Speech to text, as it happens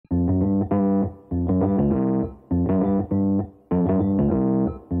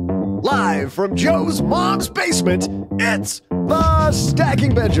Live from Joe's mom's basement, it's the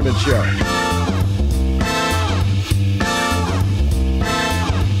Stacking Benjamin Show.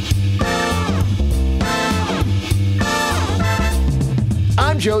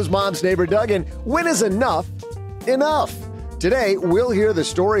 I'm Joe's mom's neighbor, Doug, and when is enough enough? Today, we'll hear the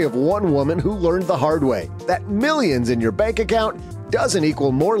story of one woman who learned the hard way that millions in your bank account doesn't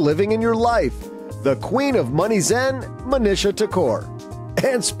equal more living in your life. The queen of money zen, Manisha Thakor.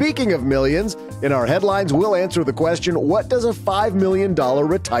 And speaking of millions, in our headlines, we'll answer the question, what does a $5 million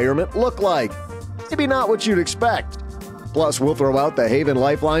retirement look like? Maybe not what you'd expect. Plus, we'll throw out the Haven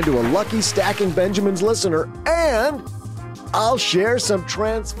Lifeline to a lucky Stacking Benjamins listener, and I'll share some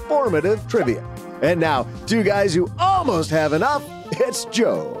transformative trivia. And now, two guys who almost have enough, it's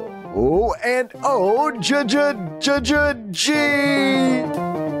Joe and G.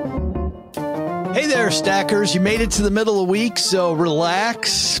 Hey there, stackers. You made it to the middle of the week, so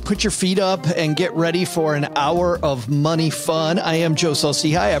relax, put your feet up, and get ready for an hour of money fun. I am Joe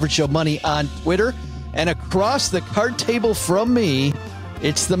Saul-Sehy, Average Joe Money on Twitter, and across the card table from me,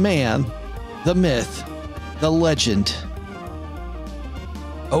 it's the man, the myth, the legend,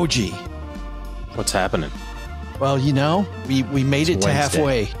 OG. What's happening? Well, you know, we made it to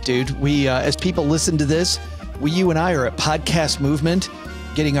halfway, dude. We, as people listen to this, you and I are at Podcast Movement,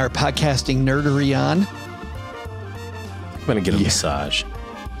 getting our podcasting nerdery on. I'm going to get a massage.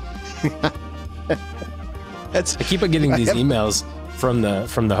 I keep on getting these emails from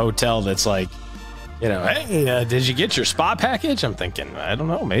the hotel that's like, you know, hey, did you get your spa package? I'm thinking, I don't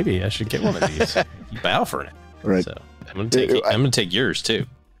know, maybe I should get one of these. You bow for it. Right. So I'm going to take yours too.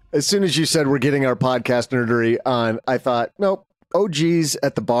 As soon as you said we're getting our podcast nerdery on, I thought, nope, OG's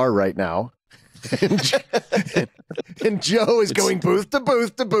at the bar right now. and Joe is going booth to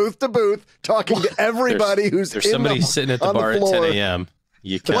booth to booth to booth, talking to everybody there's somebody sitting at the bar at 10 a.m.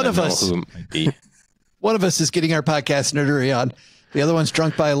 You kind of know who it might be. One of us is getting our podcast nerdery on. The other one's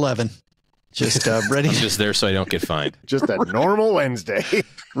drunk by 11. Just ready. I'm just there so I don't get fined. Just a normal Wednesday.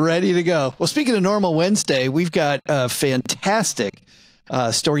 Ready to go. Well, speaking of normal Wednesday, we've got a fantastic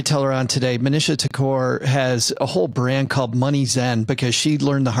storyteller on today. Manisha Thakor has a whole brand called Money Zen because she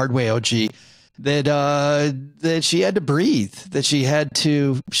learned the hard way, OG, that she had to breathe, that she had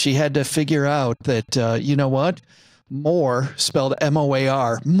to figure out that, you know what? More, spelled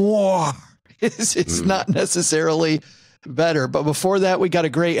M-O-A-R, more, it's not necessarily better. But before that, we got a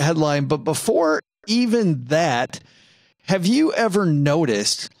great headline. But before even that, have you ever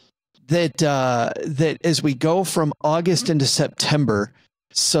noticed that as we go from August into September,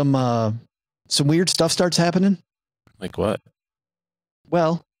 some weird stuff starts happening? Like what?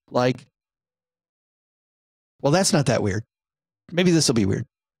 Well, that's not that weird. Maybe this will be weird.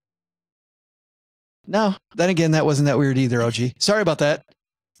 No, then again, that wasn't that weird either, OG. Sorry about that.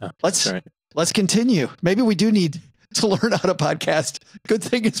 Oh, let's continue. Maybe we do need to learn how to podcast. Good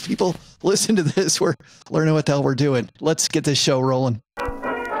thing is people listen to this. We're learning what the hell we're doing. Let's get this show rolling.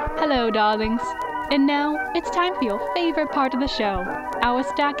 Hello, darlings. And now it's time for your favorite part of the show, our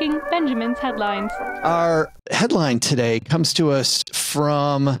Stacking Benjamin's headlines. Our headline today comes to us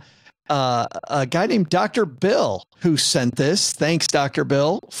from a guy named Dr. Bill, who sent this. Thanks, Dr.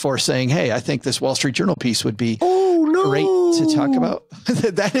 Bill, for saying, hey, I think this Wall Street Journal piece would be great to talk about.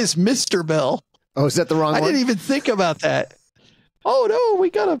 That is Mr. Bill. Oh, is that the wrong one? I didn't even think about that. Oh, no, we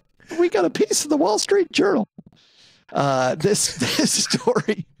got a piece of the Wall Street Journal. This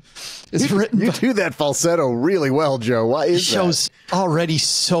story is written. You do that falsetto really well, Joe. Why is that? Show's already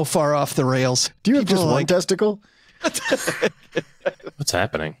so far off the rails. Do you have just one testicle? What's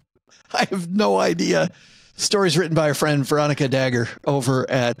happening? I have no idea. Stories written by our friend Veronica Dagger over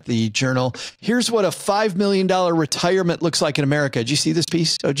at the Journal. Here's what a $5 million retirement looks like in America. Did you see this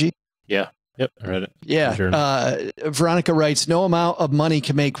piece, OG? Yeah. Yep, I read it. Yeah. Veronica writes, no amount of money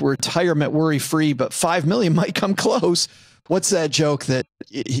can make retirement worry-free, but $5 million might come close. What's that joke that,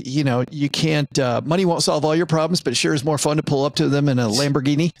 you know, you can't, money won't solve all your problems, but it sure is more fun to pull up to them in a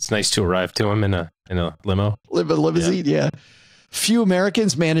Lamborghini. It's nice to arrive to them in a limo. Limousine, yeah. Few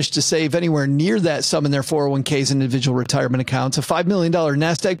Americans manage to save anywhere near that sum in their 401ks and individual retirement accounts. A $5 million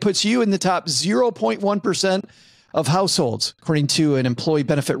nest egg puts you in the top 0.1% of households, according to an Employee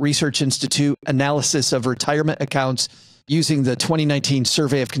Benefit Research Institute analysis of retirement accounts using the 2019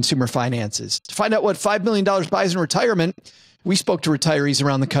 Survey of Consumer Finances. To find out what $5 million buys in retirement, we spoke to retirees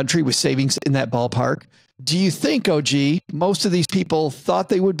around the country with savings in that ballpark. Do you think, OG, most of these people thought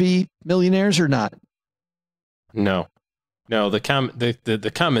they would be millionaires or not? No.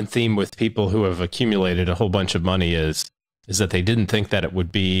 The common theme with people who have accumulated a whole bunch of money is that they didn't think that it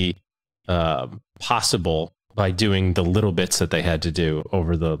would be possible by doing the little bits that they had to do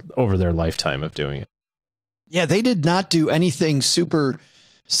over their lifetime of doing it. Yeah, they did not do anything super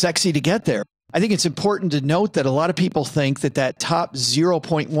sexy to get there. I think it's important to note that a lot of people think that top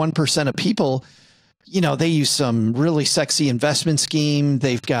 0.1% of people, they use some really sexy investment scheme.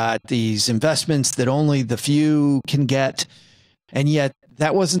 They've got these investments that only the few can get. And yet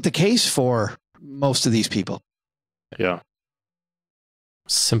that wasn't the case for most of these people. Yeah.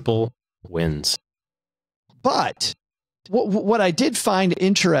 Simple wins. But what I did find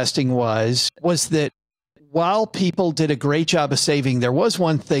interesting was that while people did a great job of saving, there was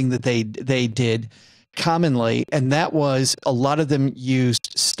one thing that they did commonly, and that was a lot of them used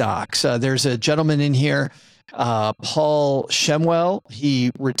stocks. There's a gentleman in here, Paul Shemwell.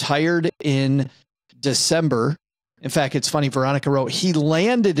 He retired in December. In fact, it's funny, Veronica wrote, he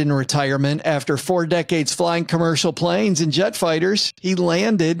landed in retirement after 4 decades flying commercial planes and jet fighters. He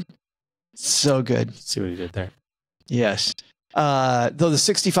landed. So good. Let's see what he did there. Yes. Though the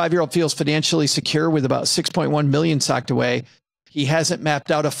 65-year-old feels financially secure with about 6.1 million socked away, he hasn't mapped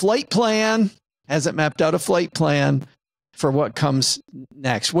out a flight plan. For what comes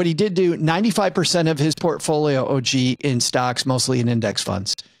next. What he did do, 95% of his portfolio, OG, in stocks, mostly in index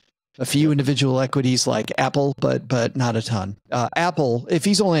funds. A few individual equities like Apple, but not a ton. Apple, if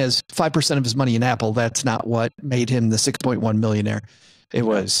he's only has 5% of his money in Apple, that's not what made him the 6.1 millionaire. It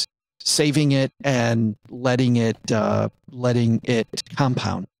was saving it and letting it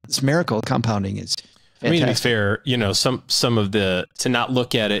compound. This miracle compounding is fantastic. I mean, to be fair, some of the, to not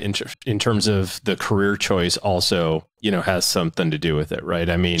look at it in terms of the career choice also, has something to do with it, right?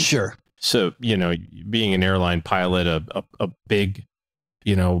 I mean, sure. So, being an airline pilot, a big,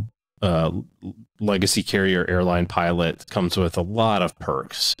 legacy carrier airline pilot comes with a lot of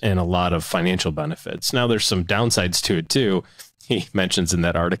perks and a lot of financial benefits. Now there's some downsides to it too. He mentions in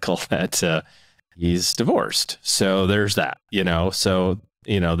that article that he's divorced. So there's that, so,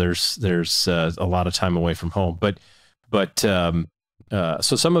 there's a lot of time away from home, but so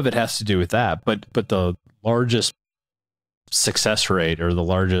some of it has to do with that, but the largest success rate, or the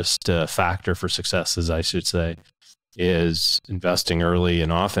largest factor for success, as I should say, is investing early and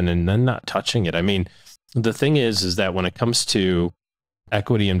often and then not touching it. I mean, the thing is that when it comes to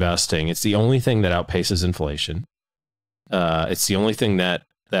equity investing, it's the only thing that outpaces inflation. It's the only thing that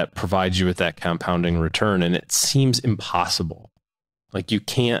provides you with that compounding return. And it seems impossible. Like you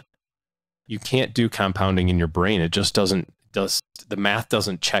can't do compounding in your brain. It just the math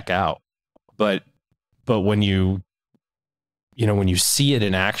doesn't check out. But when you see it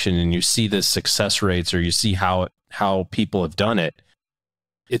in action and you see the success rates, or you see how people have done it,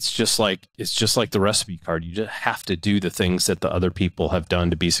 it's just like the recipe card. You just have to do the things that the other people have done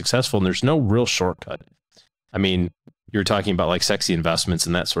to be successful. And there's no real shortcut. I mean, you're talking about like sexy investments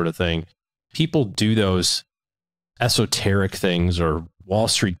and that sort of thing. People do those esoteric things or Wall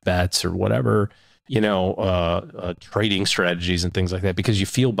Street bets or whatever, trading strategies and things like that, because you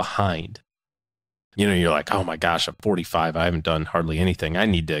feel behind. You're like, oh my gosh, I'm 45. I haven't done hardly anything. I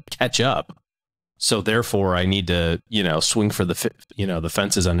need to catch up. So therefore I need to, swing for the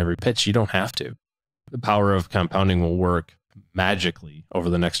fences on every pitch. You don't have to. The power of compounding will work magically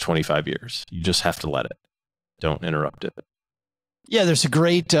over the next 25 years. You just have to let it. Don't interrupt it. Yeah, there's a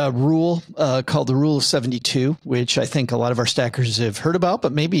great rule called the Rule of 72, which I think a lot of our stackers have heard about,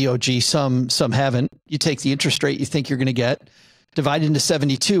 but maybe OG, some haven't. You take the interest rate you think you're going to get, divide it into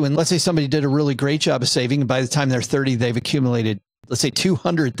 72, and let's say somebody did a really great job of saving, and by the time they're 30, they've accumulated, let's say,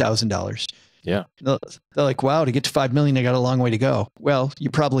 $200,000. Yeah. They're like, wow, to get to 5 million, I got a long way to go. Well,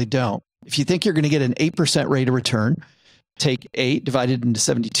 you probably don't. If you think you're going to get an 8% rate of return, take 8 divided into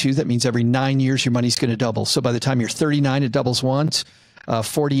 72. That means every 9 years, your money's going to double. So by the time you're 39, it doubles once.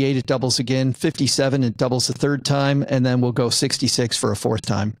 48, it doubles again. 57, it doubles the third time. And then we'll go 66 for a fourth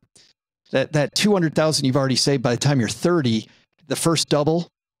time. That 200,000 you've already saved by the time you're 30, the first double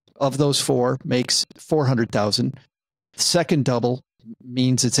of those 4 makes 400,000. Second double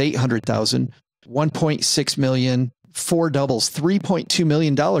means it's 800,000, 1.6 million, 4 doubles, $3.2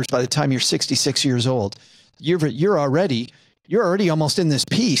 million by the time you're 66 years old. You're already almost in this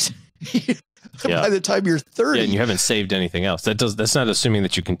piece by the time you're 30. Yeah, and you haven't saved anything else. That's not assuming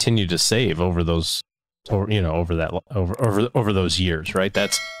that you continue to save over those, or over those years, right?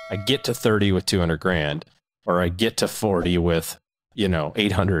 That's, I get to 30 with 200 grand, or I get to 40 with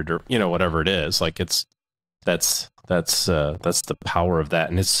 800, or whatever it is. Like that's the power of that,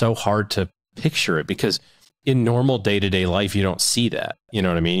 and it's so hard to picture it because in normal day-to-day life you don't see that. You know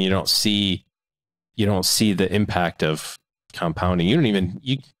what I mean? You don't see the impact of compounding. You don't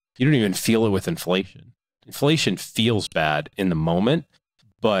even feel it with inflation. Inflation feels bad in the moment,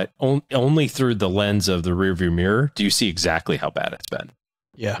 but only through the lens of the rearview mirror do you see exactly how bad it's been.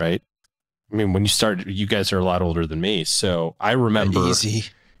 Yeah. Right. I mean, when you started, you guys are a lot older than me. So I remember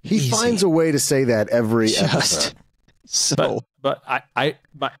He finds a way to say that every episode. But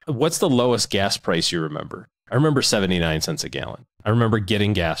what's the lowest gas price you remember? I remember 79 cents a gallon. I remember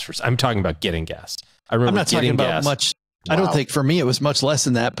getting gas I'm talking about getting gas. I remember I'm not talking about gas. much. Wow. I don't think for me it was much less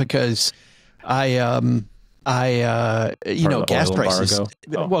than that because gas prices. Oh.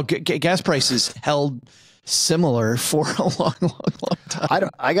 Well, gas prices held similar for a long time.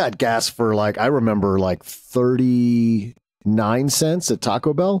 I got gas for I remember 39 cents at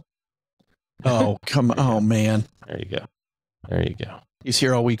Taco Bell. Oh, come on. Oh, man. There you go. He's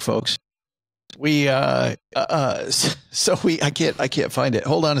here all week, folks. I can't find it.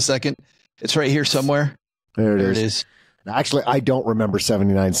 Hold on a second. It's right here somewhere. There it is. Actually, I don't remember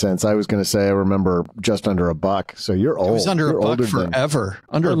 79 cents. I was going to say I remember just under $1. So you're old. It was under $1 forever.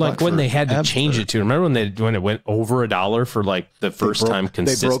 Under when they had to change it to. Remember when it went over $1 for the first time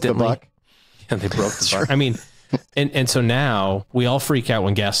consistently? They broke the buck. Yeah, they broke the buck. I mean, and so now we all freak out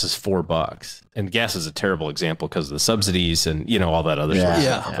when gas is $4, and gas is a terrible example because of the subsidies and all that other stuff.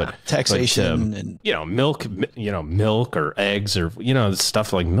 Yeah, but taxation and milk, milk or eggs or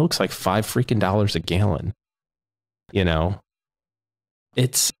stuff like milk's like $5 a gallon.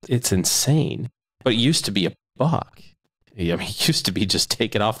 It's insane. But it used to be $1. I mean, it used to be just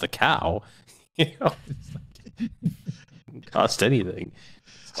take it off the cow. It didn't cost anything.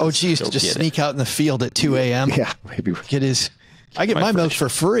 OG used to just sneak out in the field at 2 a.m. Yeah, maybe I get my milk for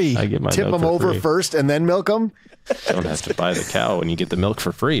free. I get my tip milk them for over free. first and then milk them. Don't have to buy the cow when you get the milk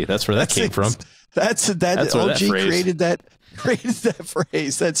for free. That's where that came from. That's OG created that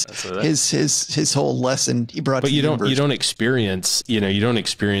phrase. That's his whole lesson he brought. But you don't experience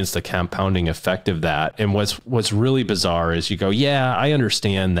the compounding effect of that. And what's really bizarre is you go, yeah, I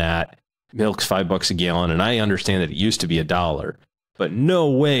understand that milk's $5 a gallon, and I understand that it used to be $1. But no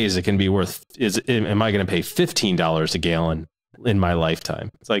way is it going to be worth. Am I going to pay $15 a gallon in my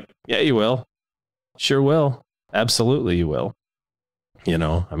lifetime? It's like, yeah, you will. Sure will. Absolutely, you will.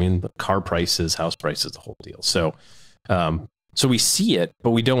 I mean, car prices, house prices, the whole deal. So we see it,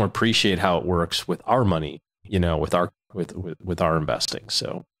 but we don't appreciate how it works with our money. With our investing.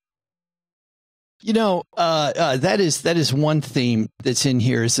 So. That is one theme that's in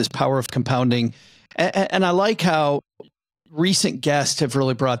here is this power of compounding, and I like how recent guests have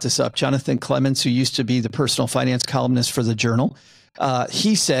really brought this up. Jonathan Clements, who used to be the personal finance columnist for the Journal,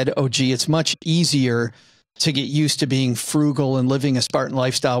 he said, "OG, it's much easier to get used to being frugal and living a Spartan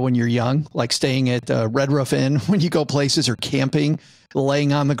lifestyle when you're young, like staying at Red Roof Inn when you go places or camping,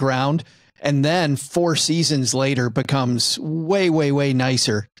 laying on the ground." And then 4 seasons later becomes way, way, way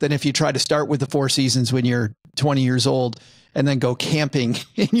nicer than if you try to start with the 4 seasons when you're 20 years old and then go camping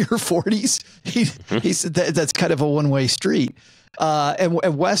in your 40s. He said that's kind of a one-way street. And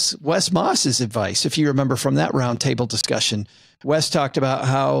Wes Moss's advice, if you remember from that roundtable discussion, Wes talked about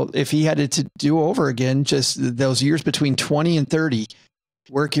how if he had it to do over again, just those years between 20 and 30,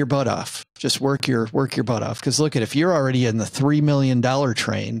 work your butt off. Just work your butt off. Because look if you're already in the $3 million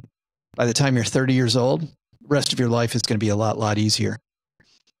train, by the time you're 30 years old, the rest of your life is going to be a lot easier.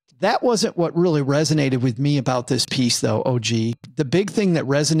 That wasn't what really resonated with me about this piece, though, OG. The big thing that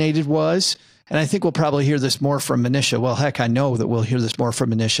resonated was, and I think we'll probably hear this more from Manisha. Well, heck, I know that we'll hear this more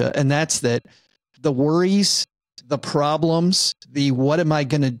from Manisha. And that's that the worries, the problems, the what am I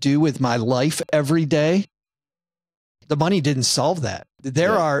going to do with my life every day? The money didn't solve that.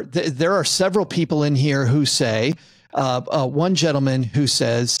 There are several people in here who say, one gentleman who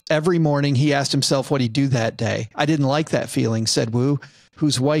says every morning he asked himself what he'd do that day. I didn't like that feeling, said Wu,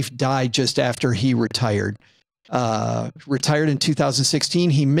 whose wife died just after he retired. Retired in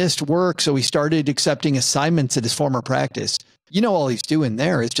 2016. He missed work, so he started accepting assignments at his former practice. All he's doing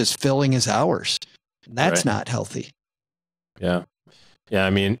there is just filling his hours. That's not healthy. Yeah. Yeah. I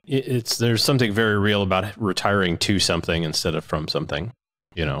mean, there's something very real about retiring to something instead of from something,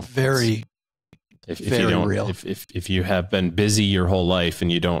 Very real. If you have been busy your whole life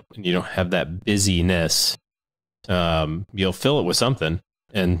and you don't have that busyness, you'll fill it with something,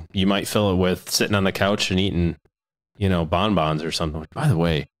 and you might fill it with sitting on the couch and eating, bonbons or something. By the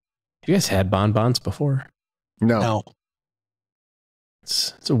way, have you guys had bonbons before? No.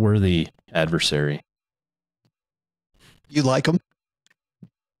 It's a worthy adversary. You like them?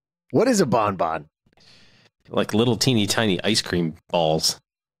 What is a bonbon? Like little teeny tiny ice cream balls.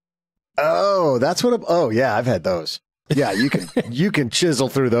 Oh, that's what. Oh, yeah, I've had those. Yeah, you can chisel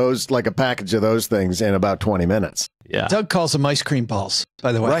through those like a package of those things in about 20 minutes. Yeah. Doug calls them ice cream balls,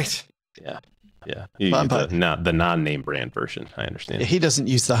 by the way. Right. Yeah. Yeah, the non-name brand version. I understand. He doesn't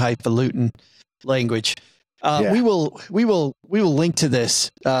use the highfalutin language. Yeah. We will link to this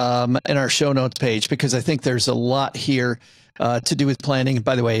in our show notes page, because I think there's a lot here to do with planning. And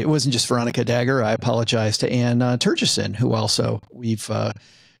by the way, it wasn't just Veronica Dagger. I apologize to Ann Turgeson, who also we've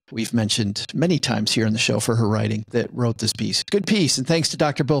mentioned many times here on the show for her writing, that wrote this piece. Good piece, and thanks to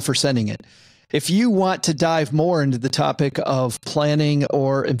Dr. Bill for sending it. If you want to dive more into the topic of planning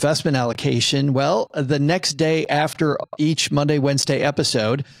or investment allocation, well, the next day after each Monday, Wednesday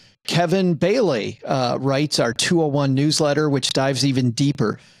episode, Kevin Bailey writes our 201 newsletter, which dives even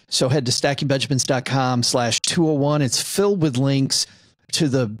deeper. So head to stackingbenjamins.com/201. It's filled with links to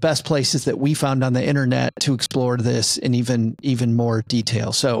the best places that we found on the internet to explore this in even more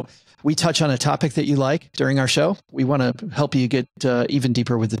detail. So we touch on a topic that you like during our show. We want to help you get even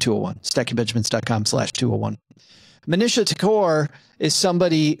deeper with the 201. stackingbenjamins.com/201. Manisha Thakor is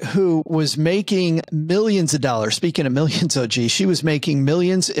somebody who was making millions of dollars. Speaking of millions, OG, she was making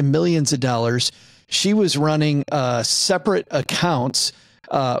millions and millions of dollars. She was running separate accounts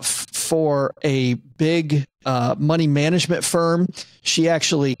for a big money management firm. She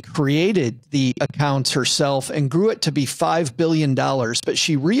actually created the accounts herself and grew it to be $5 billion. But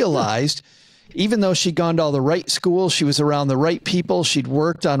she realized, even though she'd gone to all the right schools, she was around the right people, she'd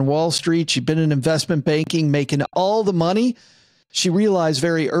worked on Wall Street, she'd been in investment banking, making all the money, she realized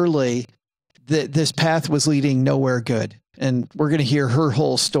very early that this path was leading nowhere good. And we're going to hear her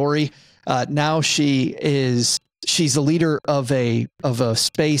whole story. Now she's the leader of a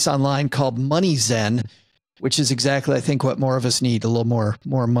space online called Money Zen, which is exactly, I think, what more of us need, a little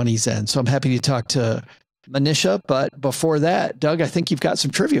more Money Zen. So I'm happy to talk to Manisha. But before that, Doug, I think you've got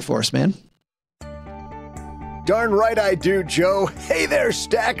some trivia for us, man. Darn right I do, Joe. Hey there,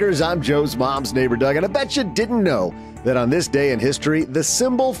 stackers. I'm Joe's mom's neighbor, Doug, and I bet you didn't know that on this day in history, the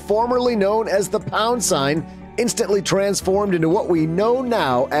symbol formerly known as the pound sign instantly transformed into what we know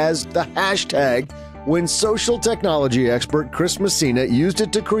now as the hashtag when social technology expert Chris Messina used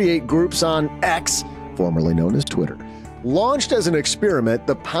it to create groups on X, formerly known as Twitter. Launched as an experiment,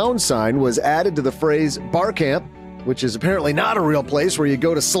 the pound sign was added to the phrase bar camp, which is apparently not a real place where you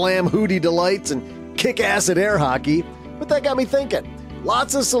go to slam hootie delights and kick ass at air hockey. But that got me thinking.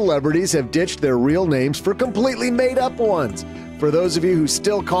 Lots of celebrities have ditched their real names for completely made-up ones. For those of you who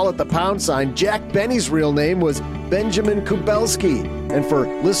still call it the pound sign, Jack Benny's real name was Benjamin Kubelski. And for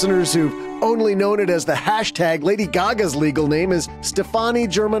listeners who've only known it as the hashtag, Lady Gaga's legal name is Stefani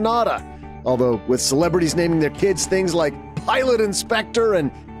Germanotta. Although with celebrities naming their kids things like Pilot Inspector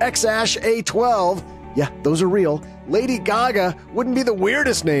and X-Ash A12, yeah, those are real, Lady Gaga wouldn't be the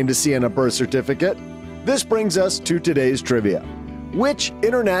weirdest name to see on a birth certificate. This brings us to today's trivia. Which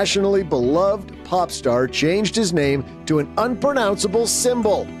internationally beloved pop star changed his name to an unpronounceable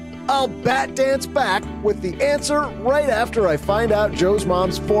symbol? I'll bat dance back with the answer right after I find out Joe's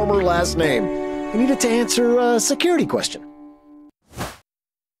mom's former last name. I needed to answer a security question.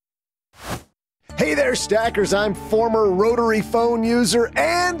 Hey there, stackers. I'm former rotary phone user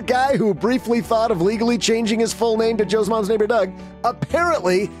and guy who briefly thought of legally changing his full name to Joe's mom's neighbor Doug.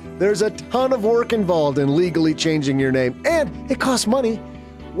 Apparently, there's a ton of work involved in legally changing your name, and it costs money.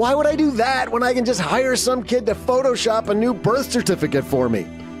 Why would I do that when I can just hire some kid to Photoshop a new birth certificate for me?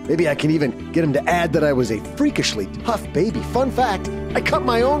 Maybe I can even get him to add that I was a freakishly tough baby. Fun fact, I cut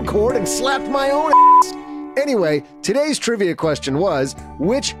my own cord and slapped my own ass. Anyway, today's trivia question was,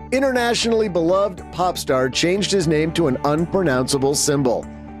 which internationally beloved pop star changed his name to an unpronounceable symbol?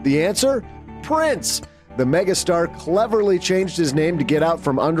 The answer? Prince. The megastar cleverly changed his name to get out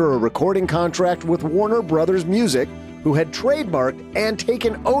from under a recording contract with Warner Brothers Music, who had trademarked and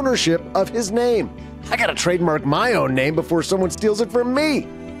taken ownership of his name. I gotta trademark my own name before someone steals it from me.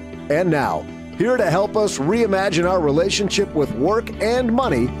 And now, here to help us reimagine our relationship with work and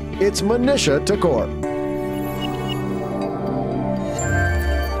money, it's Manisha Thakor.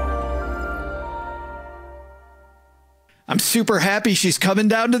 I'm super happy she's coming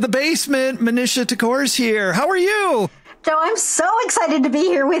down to the basement. Manisha Thakor's here. How are you? Joe, I'm so excited to be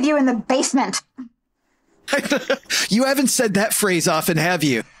here with you in the basement. You haven't said that phrase often, have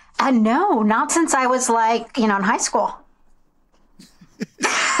you? No, not since I was in high school.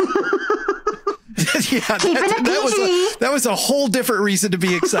 Yeah, Keeping it PG. That was a whole different reason to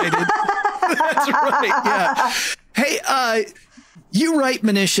be excited. That's right. Yeah. Hey, you write,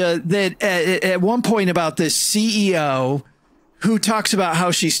 Manisha, that at one point about this CEO who talks about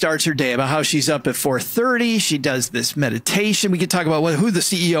how she starts her day, about how she's up at 4:30. She does this meditation. We could talk about who the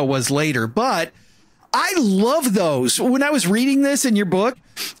CEO was later, but I love those. When I was reading this in your book,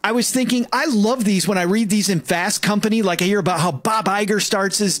 I was thinking, I love these when I read these in Fast Company. Like I hear about how Bob Iger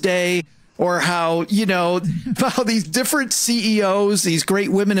starts his day, or how, how these different CEOs, these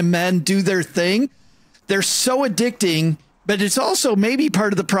great women and men do their thing. They're so addicting, but it's also maybe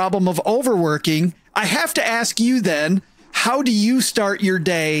part of the problem of overworking. I have to ask you then, how do you start your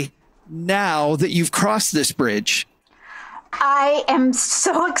day now that you've crossed this bridge? I am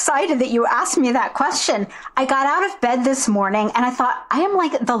so excited that you asked me that question. I got out of bed this morning and I thought, I am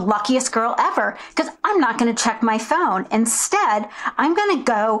like the luckiest girl ever because I'm not going to check my phone. Instead, I'm going to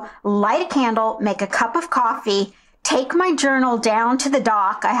go light a candle, make a cup of coffee, take my journal down to the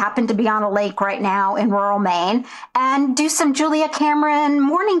dock. I happen to be on a lake right now in rural Maine, and do some Julia Cameron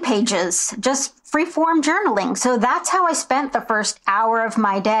morning pages, just free-form journaling. So that's how I spent the first hour of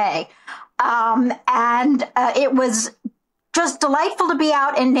my day. It was just delightful to be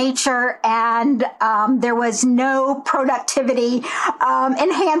out in nature, and there was no productivity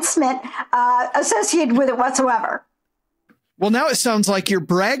enhancement associated with it whatsoever. Well, now it sounds like you're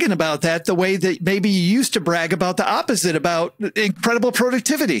bragging about that the way that maybe you used to brag about the opposite, about incredible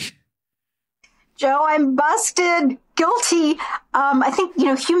productivity. Joe, I'm busted, guilty. I think,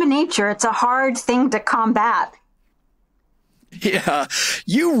 human nature, it's a hard thing to combat. Yeah,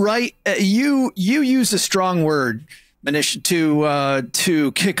 you use a strong word, Manisha,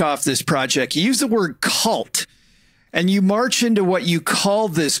 to kick off this project. You use the word cult, and you march into what you call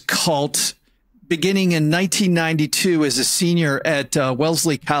this cult beginning in 1992 as a senior at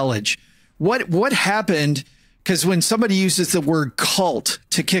Wellesley College. What happened? Because when somebody uses the word cult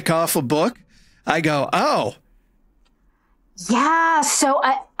to kick off a book, I go, oh. Yeah, so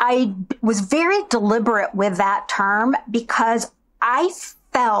I was very deliberate with that term because I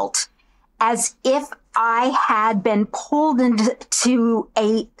felt as if I had been pulled into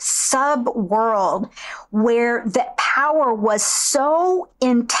a sub-world where the power was so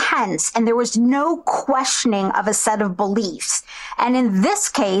intense and there was no questioning of a set of beliefs. And in this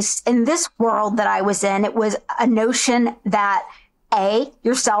case, in this world that I was in, it was a notion that A,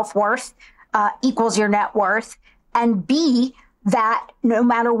 your self-worth equals your net worth, and B, that no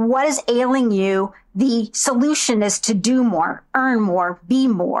matter what is ailing you, the solution is to do more, earn more, be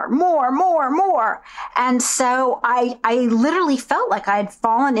more. And so I literally felt like I had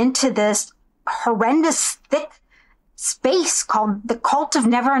fallen into this horrendous, thick space called the cult of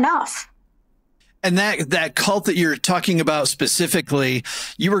never enough. And that cult that you're talking about specifically,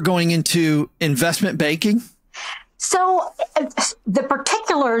 you were going into investment banking? So the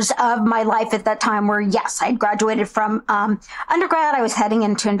particulars of my life at that time were, yes, I had graduated from undergrad. I was heading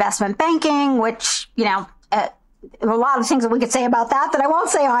into investment banking, which, a lot of things that we could say about that I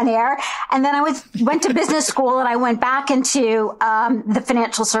won't say on air. And then I went to business school and I went back into the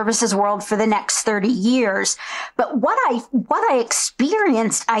financial services world for the next 30 years. But what I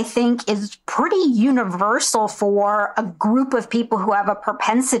experienced, I think, is pretty universal for a group of people who have a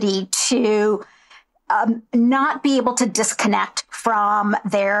propensity to not be able to disconnect from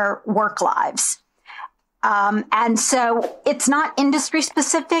their work lives. And so it's not industry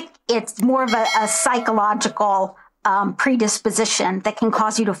specific. It's more of a psychological predisposition that can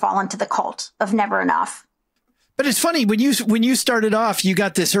cause you to fall into the cult of never enough. But it's funny when you started off, you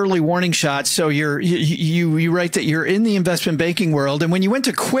got this early warning shot. So you write that you're in the investment banking world. And when you went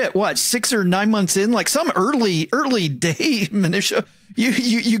to quit, 6 or 9 months in, like some early day, Manisha,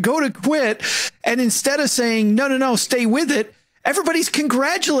 you go to quit, and instead of saying, no, stay with it, everybody's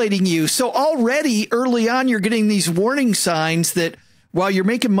congratulating you. So already early on, you're getting these warning signs that while you're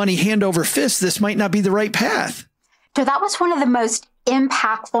making money hand over fist, this might not be the right path. So that was one of the most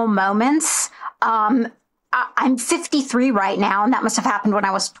impactful moments. I'm 53 right now, and that must have happened when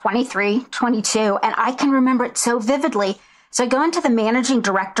I was 23, 22, and I can remember it so vividly. So I go into the managing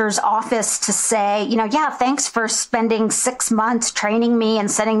director's office to say, thanks for spending 6 months training me and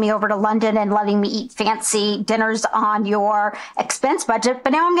sending me over to London and letting me eat fancy dinners on your expense budget. But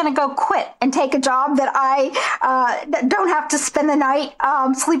now I'm going to go quit and take a job that I don't have to spend the night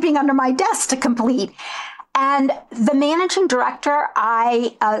sleeping under my desk to complete. And the managing director,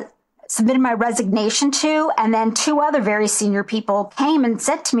 I submitted my resignation to, and then 2 other very senior people came and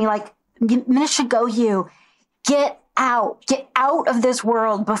said to me, Manisha, go you. Get out of this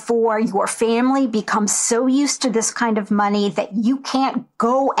world before your family becomes so used to this kind of money that you can't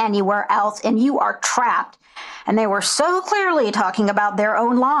go anywhere else and you are trapped. And they were so clearly talking about their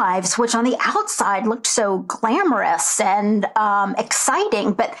own lives, which on the outside looked so glamorous and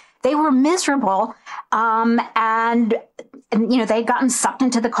exciting, but they were miserable. And they'd gotten sucked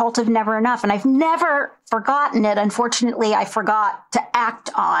into the cult of never enough. And I've never forgotten it. Unfortunately, I forgot to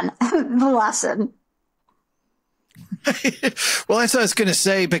act on the lesson. Well, that's what I was going to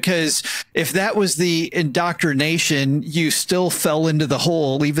say, because if that was the indoctrination, you still fell into the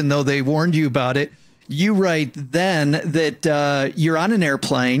hole, even though they warned you about it. You write then that you're on an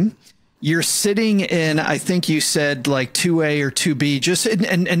airplane. You're sitting in, I think you said like 2A or 2B, just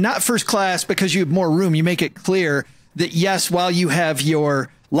and not first class because you have more room. You make it clear that, yes, while you have your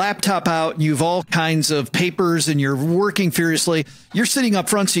laptop out and you have all kinds of papers and you're working furiously, you're sitting up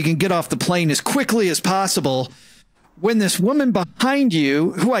front so you can get off the plane as quickly as possible. When this woman behind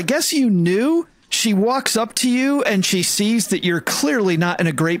you, who I guess you knew, she walks up to you and she sees that you're clearly not in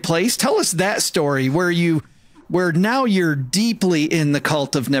a great place. Tell us that story where now you're deeply in the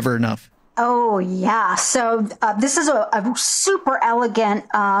cult of never enough. Oh, yeah. So this is a super elegant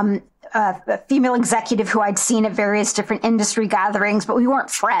female executive who I'd seen at various different industry gatherings, but we weren't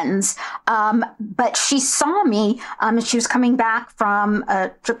friends. But she saw me and she was coming back from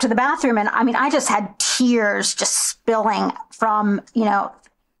a trip to the bathroom. And I mean, I just had tears just spilling from,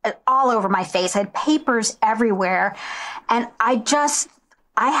 all over my face. I had papers everywhere. And I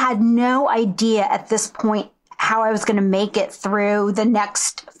had no idea at this point how I was going to make it through the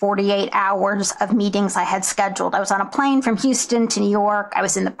next 48 hours of meetings I had scheduled. I was on a plane from Houston to New York. I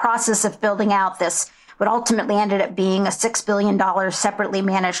was in the process of building out this, what ultimately ended up being a $6 billion separately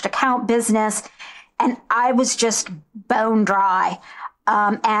managed account business. And I was just bone dry.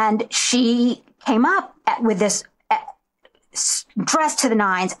 And she came up with this dressed to the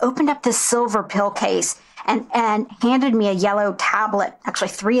nines, opened up this silver pill case and handed me a yellow tablet, actually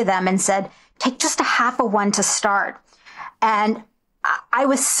 3 of them, and said, take just a half of one to start. And I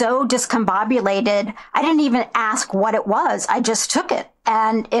was so discombobulated. I didn't even ask what it was. I just took it.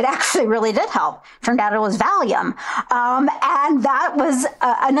 And it actually really did help. Turned out it was Valium. And that was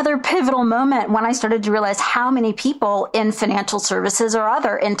another pivotal moment when I started to realize how many people in financial services or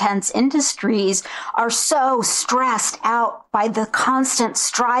other intense industries are so stressed out by the constant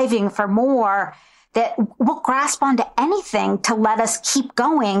striving for more that we'll grasp onto anything to let us keep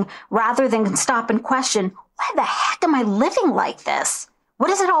going rather than stop and question, why the heck am I living like this? What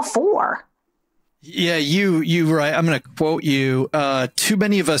is it all for? Yeah, you right. I'm going to quote you. Too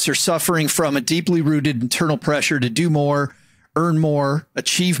many of us are suffering from a deeply rooted internal pressure to do more, earn more,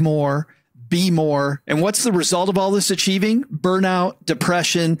 achieve more, be more. And what's the result of all this achieving? Burnout,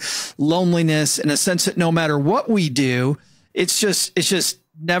 depression, loneliness, and a sense that no matter what we do, it's just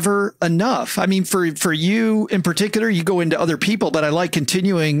never enough. I mean, for you in particular, you go into other people, but I like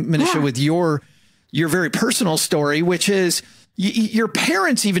continuing, Manisha, with your very personal story, which is your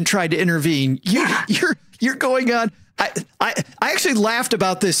parents even tried to intervene. You're going on. I actually laughed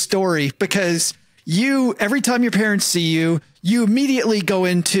about this story because every time your parents see you, you immediately go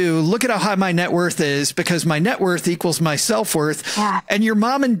into, look at how high my net worth is because my net worth equals my self-worth. Yeah. And your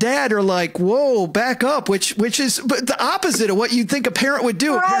mom and dad are like, whoa, back up, which is the opposite of what you'd think a parent would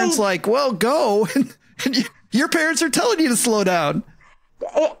do. Right. A parent's like, well, go. And your parents are telling you to slow down.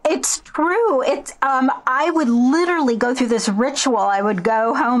 It's true. It's I would literally go through this ritual. I would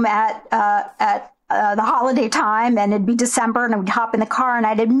go home at the holiday time, and it'd be December, and I would hop in the car, and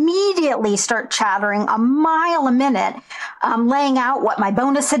I'd immediately start chattering a mile a minute, laying out what my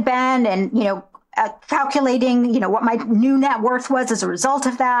bonus had been, and calculating what my new net worth was as a result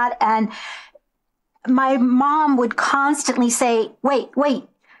of that. And my mom would constantly say, "Wait,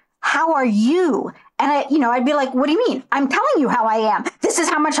 how are you?" And I'd be like, what do you mean? I'm telling you how I am. This is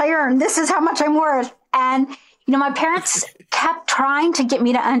how much I earn. This is how much I'm worth. And, my parents kept trying to get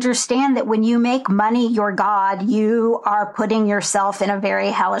me to understand that when you make money your God, you are putting yourself in a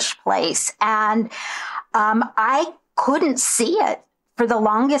very hellish place. And I couldn't see it for the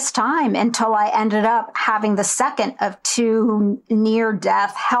longest time until I ended up having the second of 2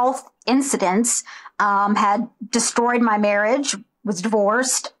 near-death health incidents, had destroyed my marriage, was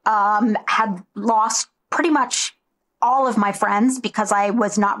divorced, had lost pretty much all of my friends because I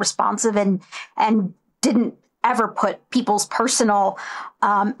was not responsive and didn't ever put people's personal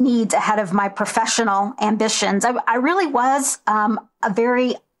needs ahead of my professional ambitions. I really was a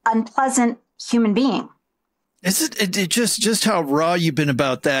very unpleasant human being. Is it just how raw you've been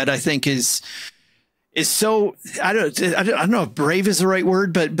about that? I think is so, I don't know if brave is the right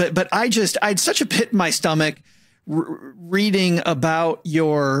word, but I had such a pit in my stomach reading about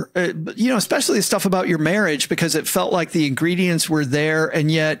your, especially the stuff about your marriage, because it felt like the ingredients were there,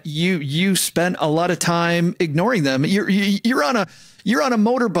 and yet you spent a lot of time ignoring them. You're on a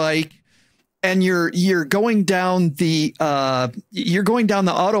motorbike, and you're going down the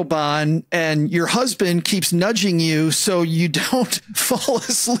Autobahn, and your husband keeps nudging you so you don't fall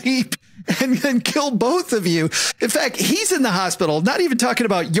asleep and then kill both of you. In fact, he's in the hospital, not even talking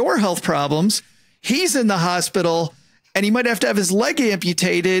about your health problems. He's in the hospital, and he might have to have his leg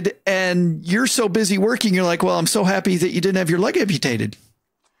amputated, and you're so busy working, you're like, well, I'm so happy that you didn't have your leg amputated.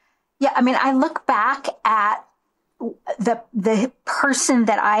 Yeah, I mean, I look back at the person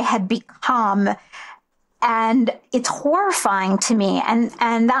that I had become, and it's horrifying to me.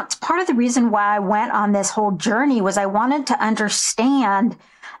 And that's part of the reason why I went on this whole journey, was I wanted to understand.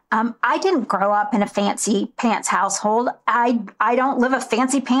 I didn't grow up in a fancy pants household. I don't live a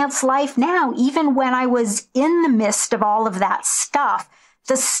fancy pants life now. Even when I was in the midst of all of that stuff,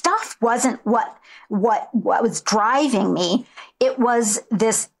 the stuff wasn't what was driving me. It was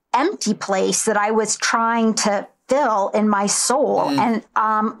this empty place that I was trying to fill in my soul. And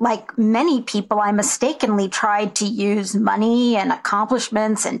like many people, I mistakenly tried to use money and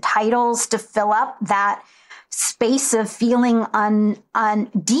accomplishments and titles to fill up that space of feeling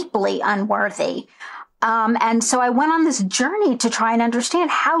deeply unworthy. And so I went on this journey to try and understand,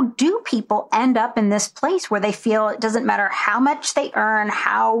 how do people end up in this place where they feel it doesn't matter how much they earn,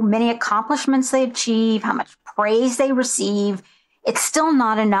 how many accomplishments they achieve, how much praise they receive, it's still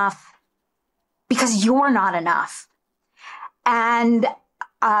not enough because you're not enough. And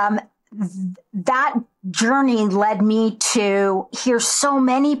that journey led me to hear so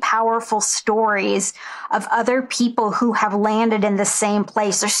many powerful stories of other people who have landed in the same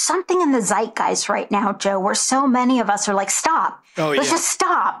place. There's something in the zeitgeist right now, Joe, where so many of us are like, stop. Let's just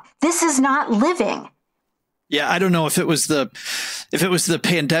stop. This is not living. Yeah, I don't know if it was the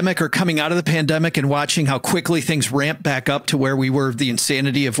pandemic or coming out of the pandemic and watching how quickly things ramp back up to where we were, the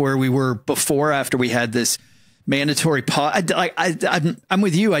insanity of where we were before, after we had this mandatory pause. I'm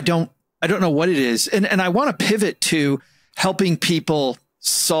with you. I don't know what it is. And I want to pivot to helping people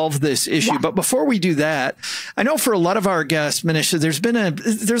solve this issue. Yeah. But before we do that, I know for a lot of our guests, Manisha,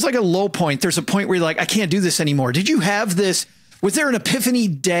 there's like a low point. There's a point where you're like, I can't do this anymore. Did you have this? Was there an epiphany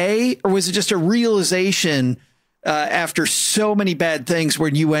day, or was it just a realization after so many bad things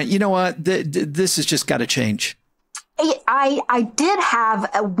where you went, you know what, this has just got to change? I did have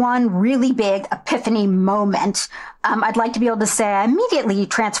one really big epiphany moment. I'd like to be able to say I immediately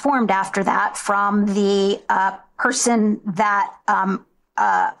transformed after that from the person that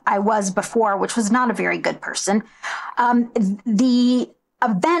I was before, which was not a very good person. The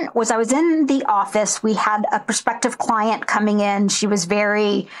event was, I was in the office. We had a prospective client coming in. She was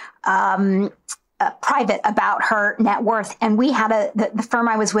very private about her net worth. And we had the firm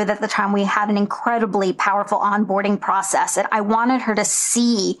I was with at the time, we had an incredibly powerful onboarding process. And I wanted her to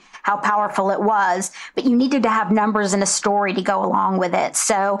see how powerful it was, but you needed to have numbers and a story to go along with it.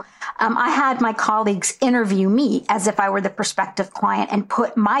 So I had my colleagues interview me as if I were the prospective client and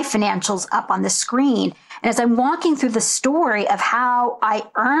put my financials up on the screen. And as I'm walking through the story of how I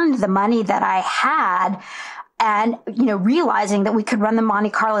earned the money that I had, and, realizing that we could run the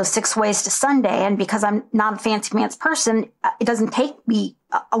Monte Carlo 6 ways to Sunday. And because I'm not a fancy pants person, it doesn't take me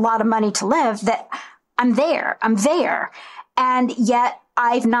a lot of money to live, that I'm there. And yet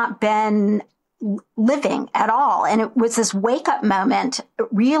I've not been living at all. And it was this wake up moment,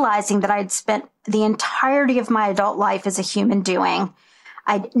 realizing that I'd spent the entirety of my adult life as a human doing.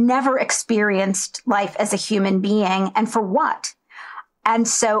 I'd never experienced life as a human being. And for what? And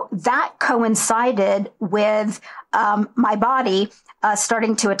so that coincided with my body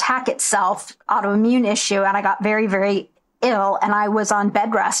starting to attack itself, autoimmune issue. And I got very, very ill. And I was on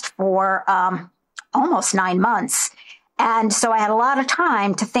bed rest for almost 9 months. And so I had a lot of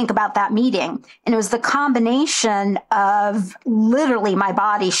time to think about that meeting. And it was the combination of literally my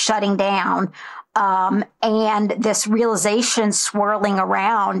body shutting down and this realization swirling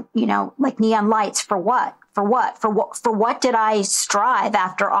around, like neon lights. For what? For what did I strive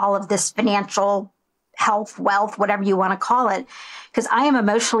after all of this financial health, wealth, whatever you want to call it? Because I am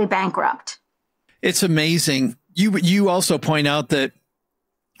emotionally bankrupt. It's amazing. You also point out that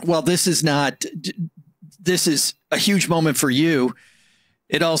while this is a huge moment for you,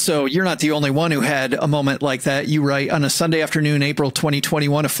 you're not the only one who had a moment like that. You write, on a Sunday afternoon, April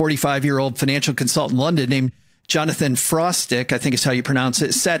 2021, a 45-year-old financial consultant in London named Jonathan Frostick, I think is how you pronounce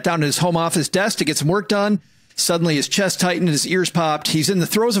it, sat down at his home office desk to get some work done. Suddenly his chest tightened, his ears popped. He's in the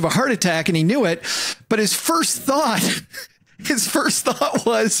throes of a heart attack and he knew it. But his first thought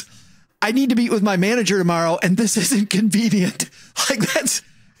was, I need to meet with my manager tomorrow and this isn't convenient.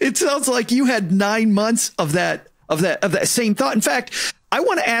 It sounds like you had 9 months of that same thought. In fact, I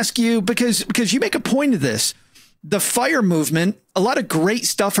want to ask you, because you make a point of this, the FIRE movement, a lot of great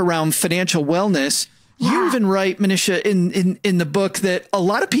stuff around financial wellness. Yeah. You even write, Manisha, in the book that a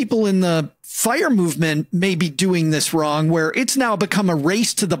lot of people in the FIRE movement may be doing this wrong, where it's now become a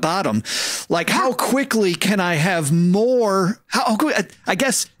race to the bottom. Like, how quickly can I have more? I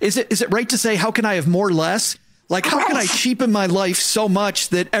guess, is it right to say, how can I have more less? Like, how can I cheapen my life so much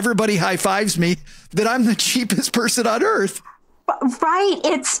that everybody high fives me that I'm the cheapest person on earth? Right.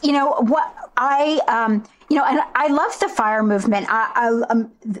 It's, and I love the FIRE movement.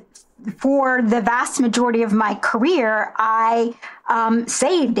 For the vast majority of my career, I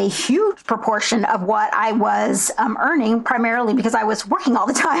saved a huge proportion of what I was earning, primarily because I was working all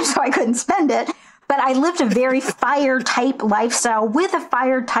the time, so I couldn't spend it. But I lived a very FIRE type lifestyle with a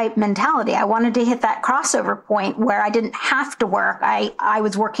FIRE type mentality. I wanted to hit that crossover point where I didn't have to work. I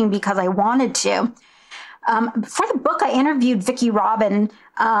was working because I wanted to. For the book, I interviewed Vicki Robin,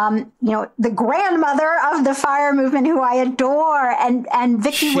 the grandmother of the FIRE movement, who I adore. And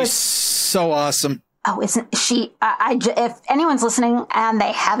Vicki was so awesome. Oh, isn't she? If anyone's listening and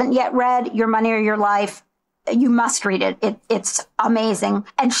they haven't yet read Your Money or Your Life, you must read it. It's amazing.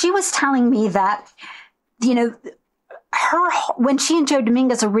 And she was telling me that, when she and Joe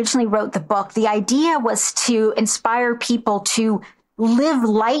Dominguez originally wrote the book, the idea was to inspire people to live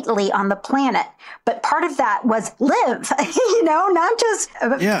lightly on the planet. But part of that was live, not just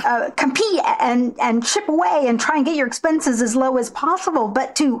compete and chip away and try and get your expenses as low as possible,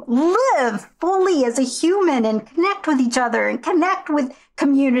 but to live fully as a human and connect with each other and connect with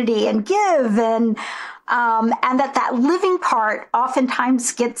community and give. And that living part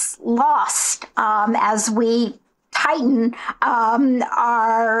oftentimes gets lost as we tighten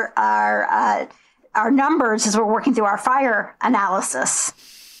our numbers as we're working through our FIRE analysis.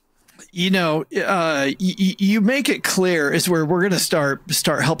 You make it clear is where we're going to start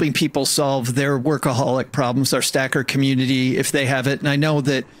helping people solve their workaholic problems, our stacker community, if they have it. And I know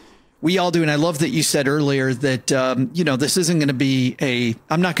that we all do. And I love that you said earlier that, this isn't going to be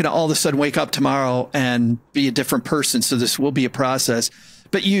I'm not going to all of a sudden wake up tomorrow and be a different person. So this will be a process.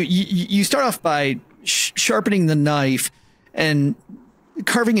 But you start off by sharpening the knife and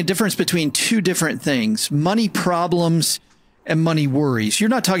carving a difference between two different things: money problems and money worries. You're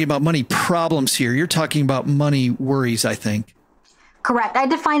not talking about money problems here. You're talking about money worries, I think. Correct. I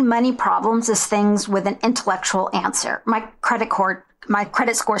define money problems as things with an intellectual answer. My credit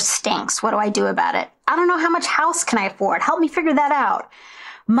score stinks. What do I do about it? I don't know, how much house can I afford? Help me figure that out.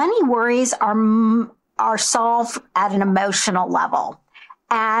 Money worries are solved at an emotional level.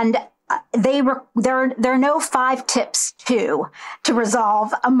 And there are no 5 tips to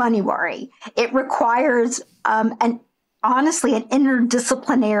resolve a money worry. It requires an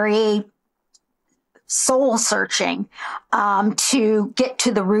interdisciplinary soul searching to get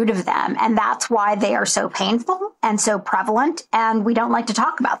to the root of them. And that's why they are so painful and so prevalent, and we don't like to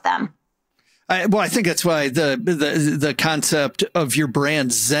talk about them. I think that's why the concept of your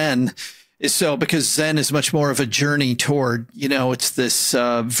brand Zen is because Zen is much more of a journey toward, it's this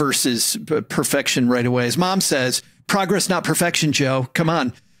versus perfection right away. As Mom says, progress, not perfection, Joe. Come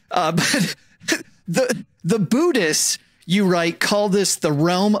on. But the Buddhists, you write, call this the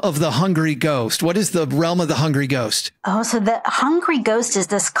realm of the hungry ghost. What is the realm of the hungry ghost? Oh, so the hungry ghost is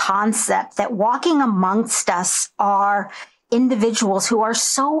this concept that walking amongst us are individuals who are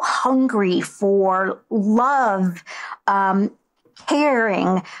so hungry for love,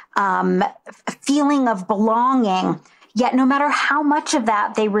 caring, feeling of belonging. Yet no matter how much of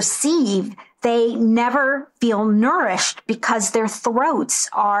that they receive, they never feel nourished because their throats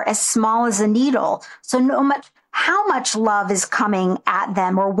are as small as a needle. So no matter how much love is coming at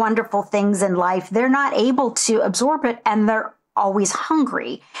them or wonderful things in life, they're not able to absorb it, and they're always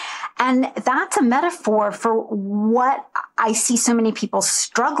hungry. And that's a metaphor for what I see so many people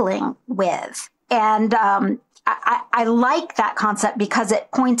struggling with. And I like that concept because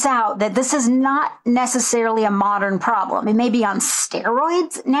it points out that this is not necessarily a modern problem. It may be on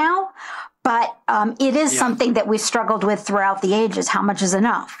steroids now, but it is something that we've struggled with throughout the ages. How much is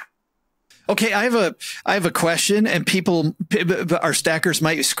enough? Okay, I have a question, and our stackers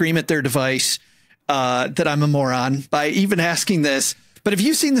might scream at their device that I'm a moron by even asking this. But have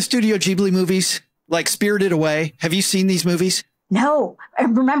you seen the Studio Ghibli movies, like Spirited Away? Have you seen these movies? No.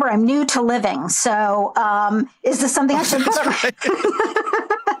 Remember, I'm new to living. So is this something I should right.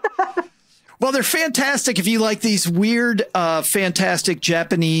 Well, they're fantastic if you like these weird, fantastic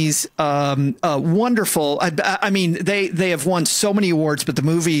Japanese, wonderful. I mean, they have won so many awards, but the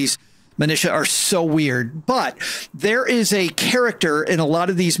movies, Manisha, are so weird. But there is a character in a lot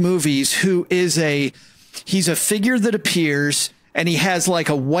of these movies who is he's a figure that appears, and he has like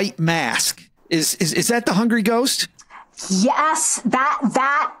a white mask. Is that the Hungry Ghost? Yes,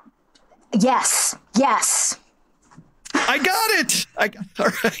 yes. I got it.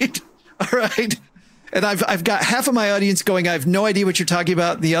 All right. And I've got half of my audience going, I have no idea what you're talking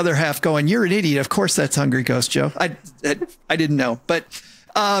about. The other half going, you're an idiot. Of course, that's Hungry Ghost, Joe. I didn't know. But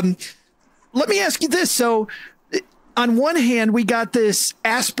let me ask you this. So on one hand, we got this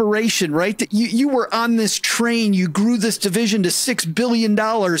aspiration, right? That you were on this train, you grew this division to $6 billion,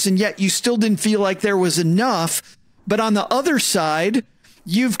 and yet you still didn't feel like there was enough. But on the other side,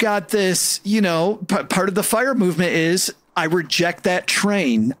 you've got this, part of the FIRE movement is, I reject that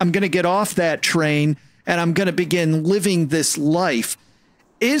train. I'm going to get off that train, and I'm going to begin living this life.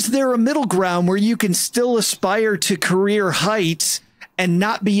 Is there a middle ground where you can still aspire to career heights and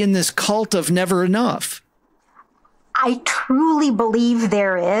not be in this cult of never enough? I truly believe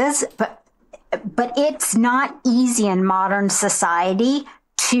there is, but it's not easy in modern society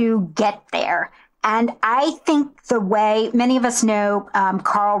to get there. And I think the way many of us know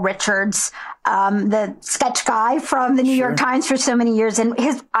Carl Richards, the sketch guy from the New York Times for so many years, and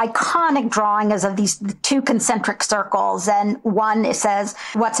his iconic drawing is of these two concentric circles. And one says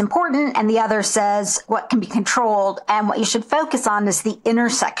what's important, and the other says what can be controlled. And what you should focus on is the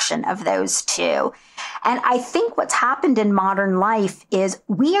intersection of those two. And I think what's happened in modern life is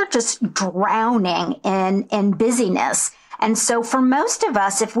we are just drowning in busyness. And so for most of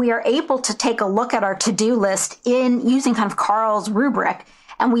us, if we are able to take a look at our to-do list in using kind of Carl's rubric,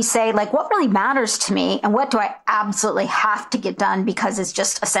 and we say, like, what really matters to me and what do I absolutely have to get done because it's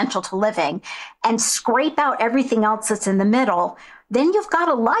just essential to living, and scrape out everything else that's in the middle, then you've got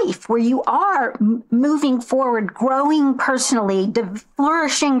a life where you are moving forward, growing personally,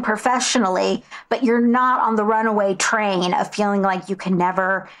 flourishing professionally, but you're not on the runaway train of feeling like you can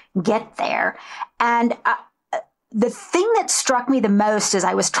never get there. And the thing that struck me the most as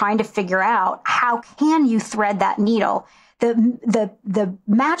I was trying to figure out how can you thread that needle, the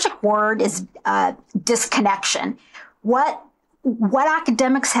magic word is disconnection. What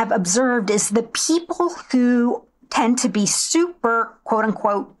academics have observed is the people who tend to be super, quote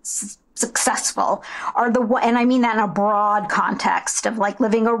unquote, successful are and I mean that in a broad context of like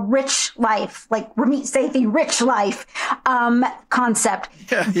living a rich life, like Ramit Sethi rich life concept.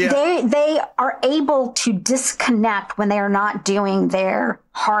 Yeah. They are able to disconnect when they are not doing their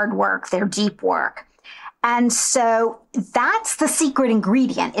hard work, their deep work. And so that's the secret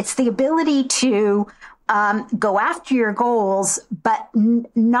ingredient. It's the ability to go after your goals, but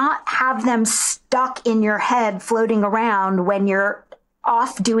not have them stuck in your head floating around when you're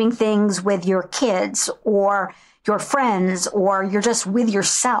off doing things with your kids or your friends, or you're just with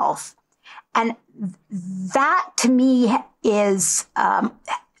yourself. And that to me is,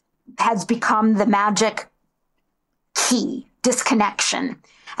 has become the magic key, disconnection.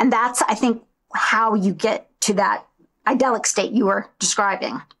 And that's, I think, how you get to that idyllic state you were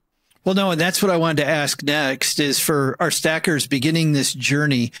describing. Well, no, and that's what I wanted to ask next is for our stackers beginning this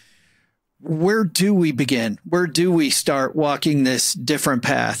journey. Where do we begin? Where do we start walking this different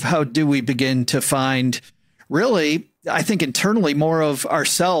path? How do we begin to find really, I think internally, more of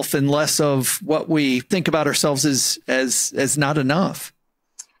ourself and less of what we think about ourselves as not enough?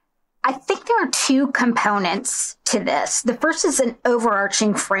 I think there are two components to this. The first is an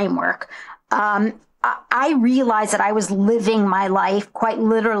overarching framework. I realized that I was living my life quite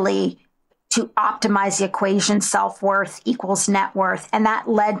literally to optimize the equation self-worth equals net worth. And that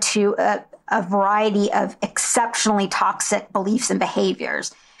led to a variety of exceptionally toxic beliefs and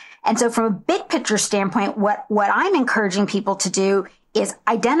behaviors. And so from a big picture standpoint, what I'm encouraging people to do is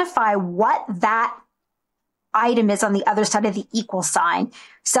identify what that item is on the other side of the equal sign.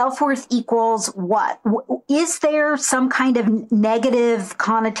 Self-worth equals what? Is there some kind of negative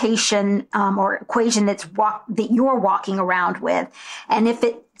connotation or equation that you're walking around with? And if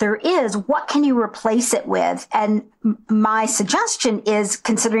there is, what can you replace it with? And my suggestion is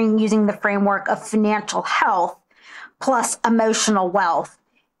considering using the framework of financial health plus emotional wealth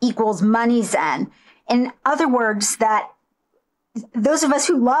equals money zen. In other words, that those of us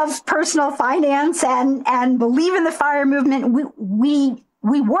who love personal finance and believe in the FIRE movement, we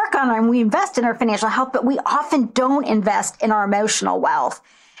work on and we invest in our financial health, but we often don't invest in our emotional wealth.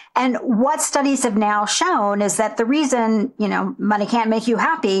 And what studies have now shown is that the reason, money can't make you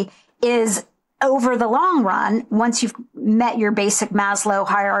happy is over the long run, once you've met your basic Maslow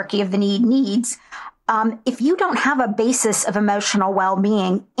hierarchy of the needs, if you don't have a basis of emotional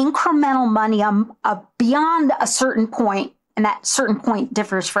well-being, incremental money beyond a certain point, and that certain point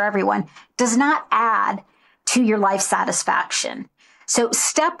differs for everyone, does not add to your life satisfaction. So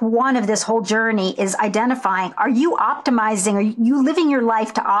step one of this whole journey is identifying, are you optimizing, are you living your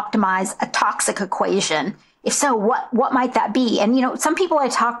life to optimize a toxic equation? If so, what might that be? And, some people I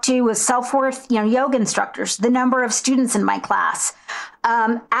talk to with self-worth, yoga instructors, the number of students in my class,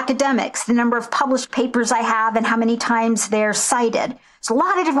 academics, the number of published papers I have and how many times they're cited. There's a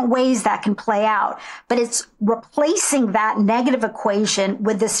lot of different ways that can play out, but it's replacing that negative equation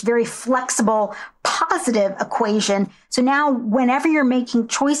with this very flexible, positive equation. So now whenever you're making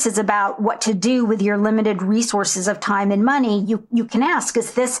choices about what to do with your limited resources of time and money, you can ask,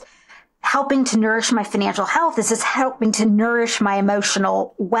 is this helping to nourish my financial health? Is this helping to nourish my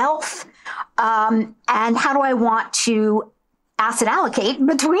emotional wealth? And how do I want to asset allocate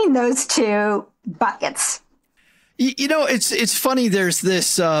between those two buckets? You know, it's funny. There's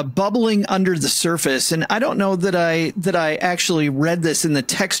this bubbling under the surface, and I don't know that I actually read this in the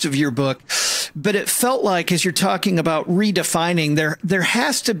text of your book, but it felt like, as you're talking about redefining, there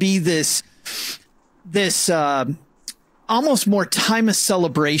has to be this almost more timeless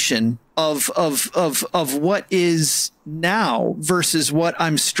celebration of what is now versus what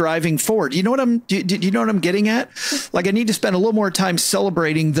I'm striving for. Do you know what I'm getting at? Like, I need to spend a little more time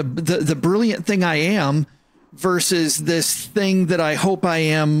celebrating the brilliant thing I am versus this thing that I hope I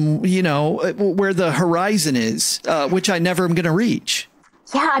am, you know, where the horizon is, which I never am going to reach.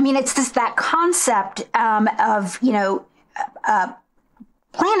 Yeah, I mean, it's that concept of, you know,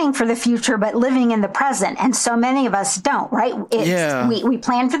 planning for the future, but living in the present. And so many of us don't, right? We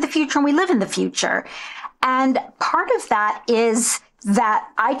plan for the future and we live in the future. And part of that is that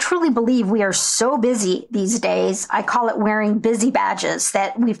I truly believe we are so busy these days. I call it wearing busy badges,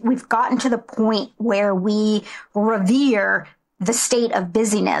 that we've gotten to the point where we revere the state of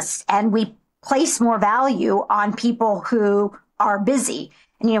busyness and we place more value on people who are busy.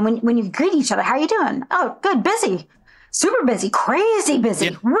 And, you know, when you greet each other, how are you doing? Oh, good, busy, super busy, crazy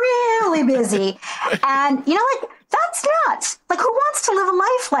busy, really busy. And, you know, like, that's nuts. Like, who wants to live a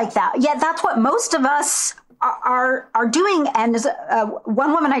life like that? Yet that's what most of us are doing. And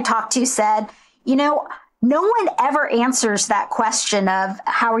one woman I talked to said, you know, no one ever answers that question of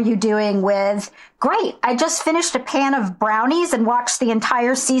how are you doing with, great, I just finished a pan of brownies and watched the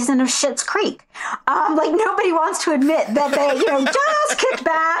entire season of Schitt's Creek. Like, nobody wants to admit that they, you know, just kicked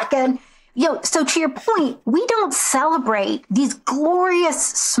back. And, you know, so to your point, we don't celebrate these glorious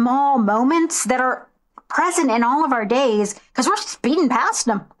small moments that are present in all of our days because we're speeding past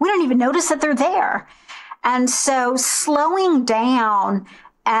them. We don't even notice that they're there. And so slowing down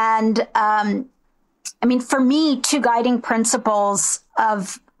and, I mean, for me, two guiding principles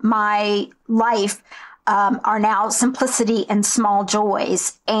of my life are now simplicity and small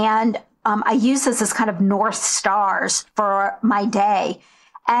joys. And I use this as kind of North Stars for my day.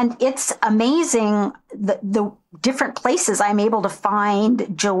 And it's amazing the different places I'm able to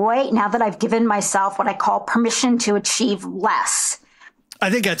find joy now that I've given myself what I call permission to achieve less. I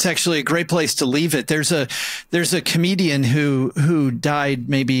think that's actually a great place to leave it. There's a comedian who died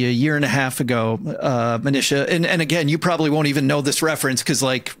maybe a year and a half ago, Manisha. And again, you probably won't even know this reference because,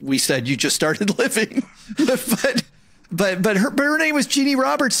 like we said, you just started living. but her name was Jeannie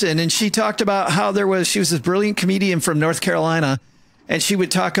Robertson, and she talked about how she was this brilliant comedian from North Carolina, and she would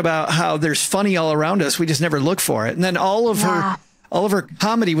talk about how there's funny all around us. We just never look for it. And then all of her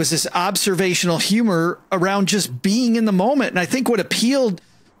comedy was this observational humor around just being in the moment. And I think what appealed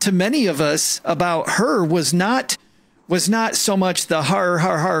to many of us about her was not so much the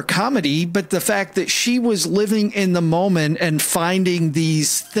har comedy, but the fact that she was living in the moment and finding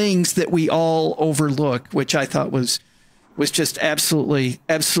these things that we all overlook, which I thought was just absolutely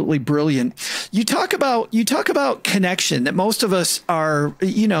brilliant. You talk about connection, that most of us are,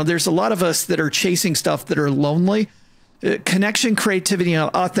 you know, there's a lot of us that are chasing stuff that are lonely. Connection, creativity,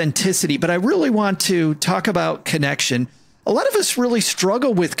 and authenticity. But I really want to talk about connection. A lot of us really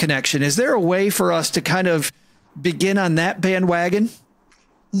struggle with connection. Is there a way for us to kind of begin on that bandwagon?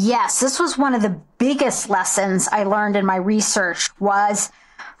 Yes, this was one of the biggest lessons I learned in my research was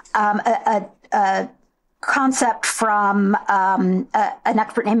a concept from an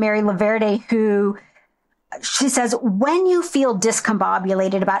expert named Mary Laverde, who she says, when you feel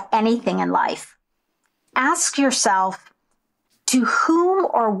discombobulated about anything in life, ask yourself, to whom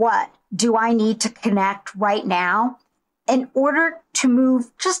or what do I need to connect right now in order to move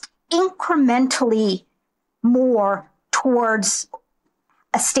just incrementally more towards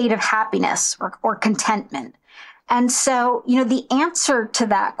a state of happiness or contentment? And so, you know, the answer to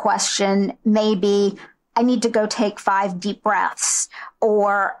that question may be, I need to go take 5 deep breaths,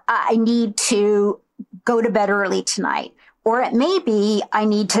 or I need to go to bed early tonight, or it may be, I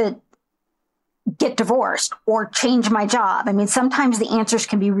need to get divorced or change my job. I mean, sometimes the answers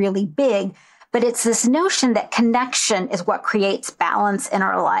can be really big, but it's this notion that connection is what creates balance in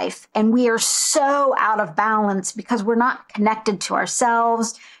our life. And we are so out of balance because we're not connected to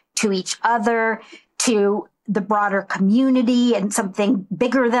ourselves, to each other, to the broader community and something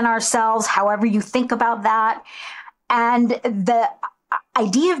bigger than ourselves, however you think about that. And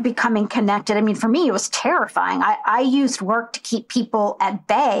idea of becoming connected, I mean, for me, it was terrifying. I used work to keep people at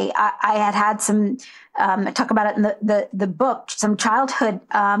bay. I had some, I talk about it in the book, some childhood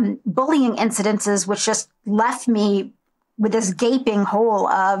bullying incidences, which just left me with this gaping hole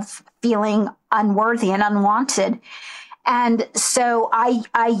of feeling unworthy and unwanted. And so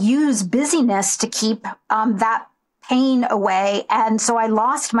I use busyness to keep that pain away. And so I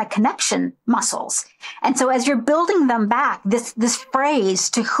lost my connection muscles. And so as you're building them back, this phrase,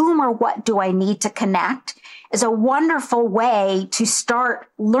 to whom or what do I need to connect, is a wonderful way to start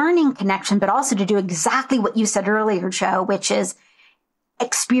learning connection, but also to do exactly what you said earlier, Joe, which is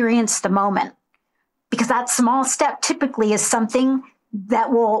experience the moment. Because that small step typically is something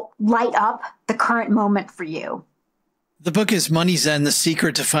that will light up the current moment for you. The book is Money Zen, The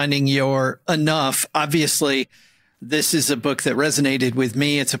Secret to Finding Your Enough. Obviously, this is a book that resonated with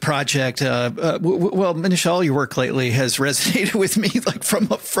me. It's a project. Well, Manisha, all your work lately has resonated with me, like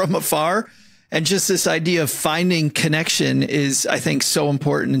from afar. And just this idea of finding connection is, I think, so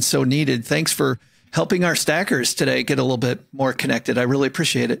important and so needed. Thanks for helping our stackers today get a little bit more connected. I really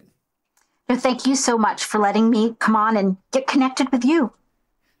appreciate it. Thank you so much for letting me come on and get connected with you.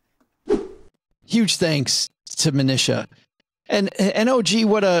 Huge thanks to Manisha. And OG,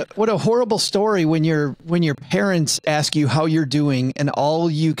 what a horrible story when your parents ask you how you're doing and all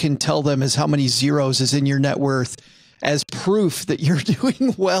you can tell them is how many zeros is in your net worth as proof that you're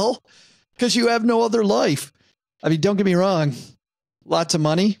doing well because you have no other life. I mean, don't get me wrong. Lots of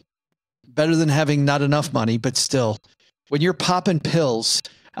money, better than having not enough money, but still, when you're popping pills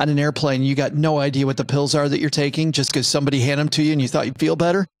on an airplane, you got no idea what the pills are that you're taking just because somebody handed them to you and you thought you'd feel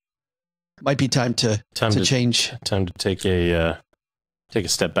better. Might be time to change. Time to take a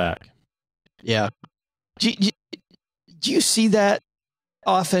step back. Yeah. Do you see that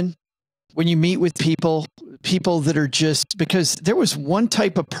often when you meet with people that are just, because there was one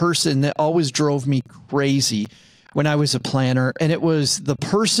type of person that always drove me crazy when I was a planner, and it was the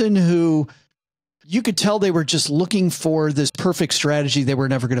person who you could tell they were just looking for this perfect strategy they were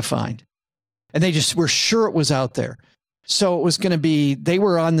never going to find. And they just were sure it was out there. So it was going to be, they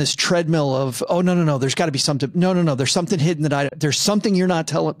were on this treadmill of, oh, no, there's got to be something. No, there's something hidden there's something you're not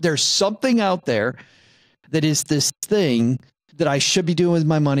telling. There's something out there that is this thing that I should be doing with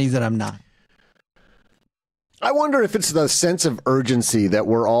my money that I'm not. I wonder if it's the sense of urgency that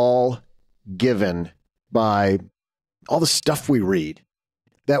we're all given by all the stuff we read,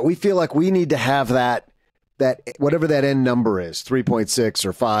 that we feel like we need to have that whatever that end number is, 3.6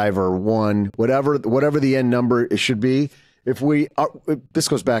 or 5 or 1, whatever the end number it should be. If we this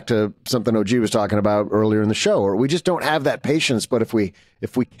goes back to something OG was talking about earlier in the show, or we just don't have that patience. But if we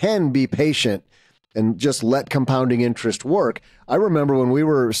can be patient and just let compounding interest work. I remember when we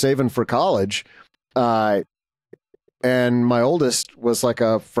were saving for college, and my oldest was like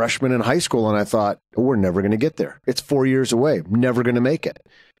a freshman in high school, and I thought, oh, we're never going to get there. It's 4 years away. Never going to make it.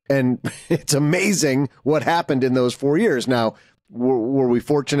 And it's amazing what happened in those 4 years. Now, were we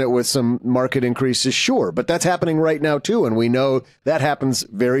fortunate with some market increases? Sure. But that's happening right now, too. And we know that happens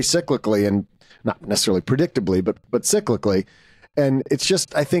very cyclically, and not necessarily predictably, but cyclically. And it's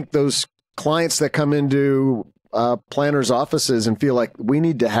just, I think those clients that come into planners' offices and feel like we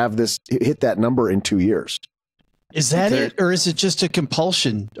need to have this hit that number in 2 years. Is that it? Or is it just a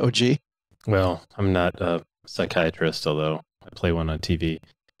compulsion, OG? Well, I'm not a psychiatrist, although I play one on TV.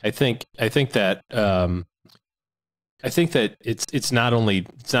 I think that it's not only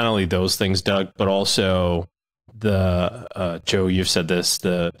those things, Doug, but also the Joe, you've said this,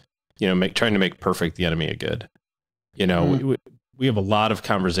 trying to make perfect the enemy of good. We have a lot of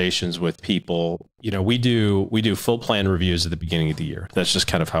conversations with people. We do full plan reviews at the beginning of the year. That's just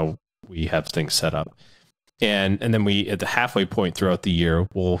kind of how we have things set up. And then we, at the halfway point throughout the year,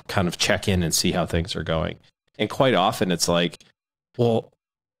 we'll kind of check in and see how things are going. And quite often it's like, well,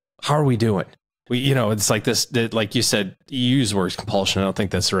 how are we doing? It's like this, like you said, you use the word compulsion. I don't think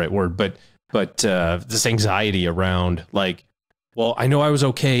that's the right word, but this anxiety around like, well, I know I was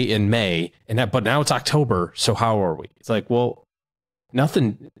okay in May but now it's October. So how are we? It's like, well,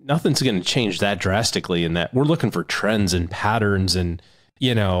 nothing's going to change that drastically in that we're looking for trends and patterns and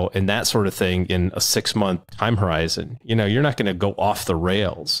that sort of thing in a 6-month time horizon. You're not going to go off the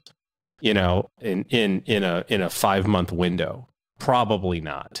rails, in a 5-month window. Probably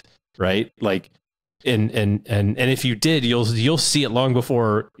not. Right. Like, and if you did, you'll see it long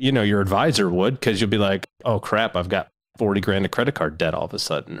before, your advisor would, because you'll be like, oh crap, I've got 40 grand of credit card debt all of a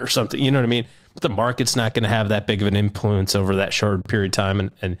sudden or something. You know what I mean? But the market's not going to have that big of an influence over that short period of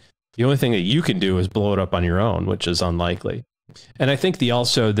time. And the only thing that you can do is blow it up on your own, which is unlikely. And I think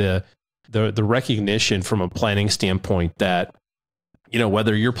the recognition from a planning standpoint that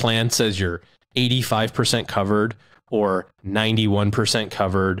whether your plan says you're 85% covered or 91%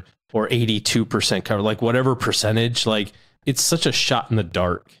 covered or 82% covered, like whatever percentage, like it's such a shot in the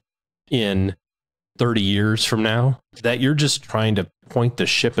dark in 30 years from now that you're just trying to point the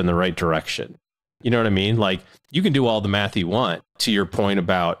ship in the right direction. You know what I mean? Like you can do all the math you want to your point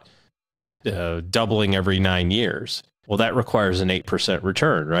about doubling every 9 years. Well, that requires an 8%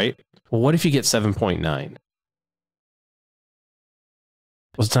 return, right? Well, what if you get 7.9?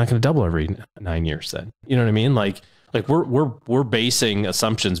 Well, it's not going to double every 9 years then. You know what I mean? Like we're basing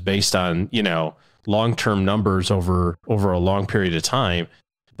assumptions based on, long-term numbers over a long period of time,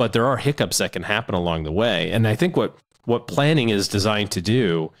 but there are hiccups that can happen along the way. And I think what planning is designed to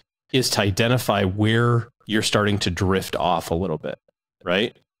do is to identify where you're starting to drift off a little bit,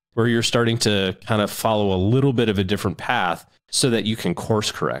 right? Where you're starting to kind of follow a little bit of a different path so that you can course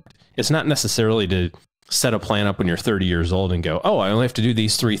correct. It's not necessarily to set a plan up when you're 30 years old and go, oh, I only have to do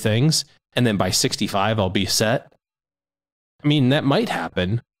these 3 things, and then by 65, I'll be set. I mean, that might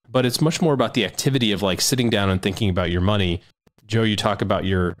happen, but it's much more about the activity of like sitting down and thinking about your money. Joe, you talk about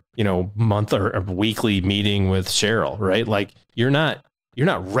your, month or weekly meeting with Cheryl, right? Like you're not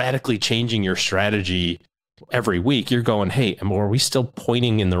radically changing your strategy every week. You're going, hey, are we still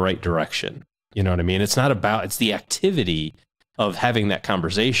pointing in the right direction? You know what I mean? It's the activity of having that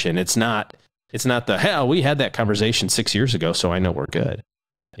conversation. It's not the, hell, we had that conversation 6 years ago, so I know we're good.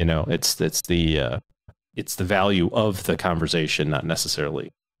 It's the value of the conversation, not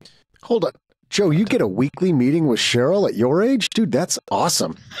necessarily. Hold on. Joe, you get a weekly meeting with Cheryl at your age? Dude, that's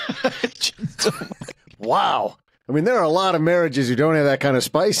awesome. Wow. I mean, there are a lot of marriages who don't have that kind of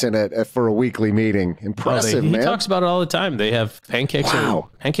spice in it for a weekly meeting. Impressive, man. He talks about it all the time. They have pancakes or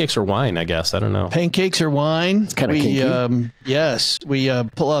wine, I guess. I don't know. Pancakes or wine. It's kind of kinky. Yes, we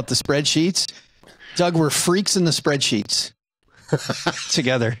pull out the spreadsheets. Doug, we're freaks in the spreadsheets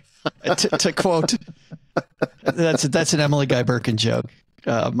together. To quote, that's an Emily Guy Birkin joke.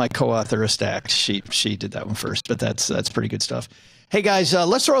 My co-author of Stacks, she did that one first, but that's pretty good stuff. Hey guys,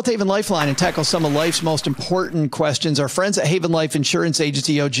 let's throw out the Haven Lifeline and tackle some of life's most important questions. Our friends at Haven Life Insurance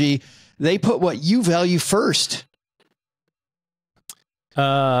Agency OG, they put what you value first.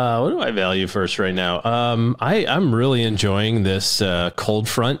 What do I value first right now? I'm really enjoying this cold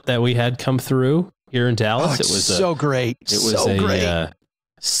front that we had come through here in Dallas. It was so great. It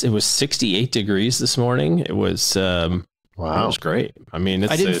was 68 degrees this morning. It was wow. It was great. I mean,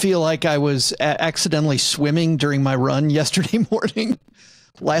 I didn't feel like I was accidentally swimming during my run yesterday morning.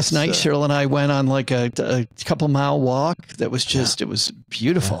 Last night, Cheryl and I went on like a couple mile walk. That was just, it was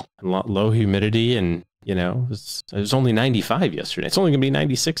beautiful. Yeah. Low humidity, and it was only 95 yesterday. It's only going to be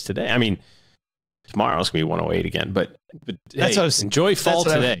 96 today. I mean, tomorrow it's going to be 108 again. But hey, enjoy fall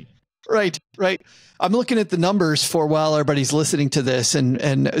today. Right. I'm looking at the numbers for while everybody's listening to this, and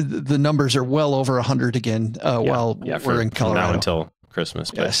the numbers are well over 100 again while we're in Colorado. From now until Christmas.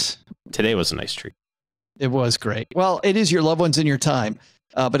 Yes. Today was a nice treat. It was great. Well, it is your loved ones in your time,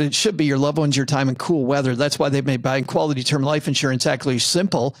 but it should be your loved ones, your time, in cool weather. That's why they've made buying quality term life insurance actually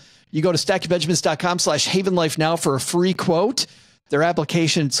simple. You go to stackingbenjamins.com/HavenLife now for a free quote. Their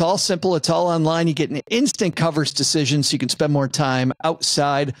application, it's all simple. It's all online. You get an instant coverage decision so you can spend more time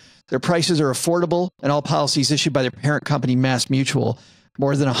outside. Their prices are affordable, and all policies issued by their parent company, Mass Mutual,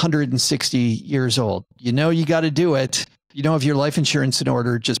 more than 160 years old. You got to do it. If your life insurance in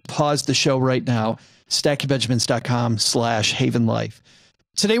order, just pause the show right now. stackingbenjamins.com/HavenLife.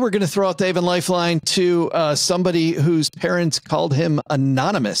 Today, we're going to throw out the Haven Lifeline to somebody whose parents called him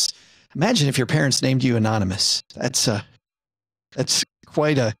Anonymous. Imagine if your parents named you Anonymous. That's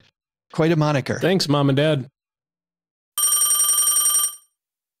quite a moniker. Thanks, Mom and Dad.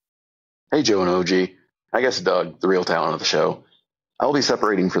 Hey, Joe and OG. I guess Doug, the real talent of the show. I'll be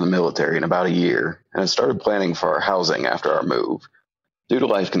separating from the military in about a year, and I started planning for our housing after our move. Due to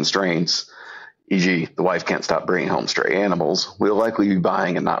life constraints, e.g., the wife can't stop bringing home stray animals, we'll likely be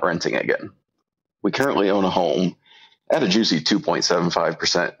buying and not renting again. We currently own a home at a juicy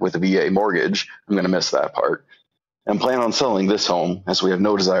 2.75% with a VA mortgage. I'm going to miss that part. And plan on selling this home as we have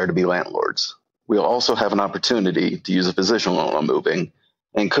no desire to be landlords. We'll also have an opportunity to use a physician loan on moving,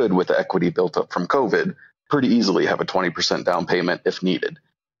 and could, with the equity built up from COVID, pretty easily have a 20% down payment if needed.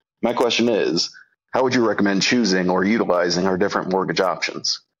 My question is, how would you recommend choosing or utilizing our different mortgage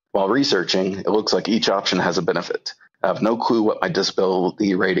options? While researching, it looks like each option has a benefit. I have no clue what my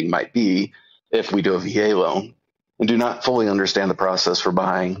disability rating might be if we do a VA loan, and do not fully understand the process for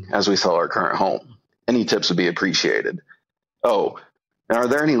buying as we sell our current home. Any tips would be appreciated. Oh, and are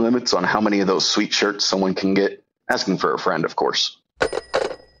there any limits on how many of those sweet shirts someone can get? Asking for a friend, of course.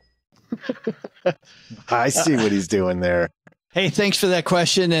 I see what he's doing there. Hey, thanks for that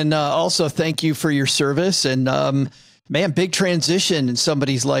question. And also thank you for your service. And man, big transition in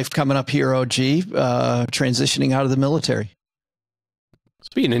somebody's life coming up here, OG, transitioning out of the military. It's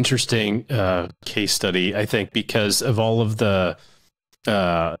be an interesting case study, I think, because of all of the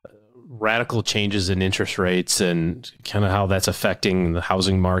radical changes in interest rates and kind of how that's affecting the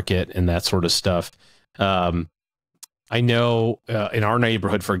housing market and that sort of stuff. I know in our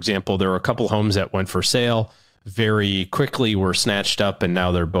neighborhood, for example, there were a couple homes that went for sale very quickly, were snatched up, and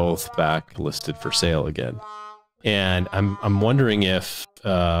now they're both back listed for sale again. And I'm wondering if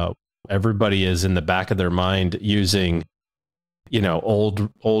everybody is in the back of their mind using,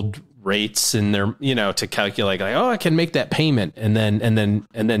 old rates in their, to calculate like, oh, I can make that payment. And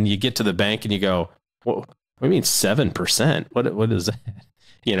then you get to the bank and you go, what do you mean 7%? What is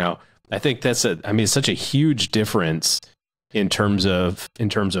that? I think it's such a huge difference in terms of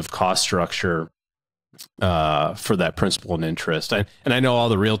cost structure for that principal and interest. And I know all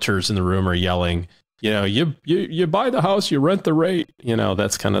the realtors in the room are yelling, you buy the house, you rent the rate.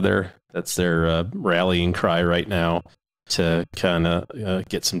 That's kind of their rallying cry right now to kind of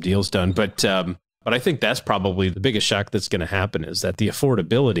get some deals done. But I think that's probably the biggest shock that's going to happen, is that the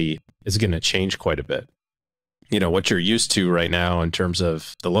affordability is going to change quite a bit. What you're used to right now in terms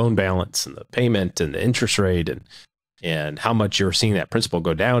of the loan balance and the payment and the interest rate and how much you're seeing that principal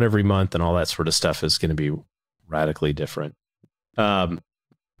go down every month and all that sort of stuff is going to be radically different.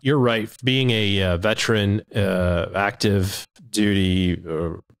 You're right. Being a veteran, active duty,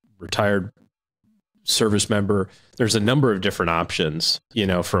 retired service member, there's a number of different options,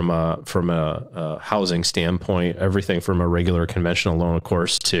 from a housing standpoint, everything from a regular conventional loan, of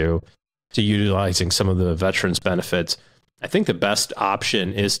course, to utilizing some of the veterans benefits. I think the best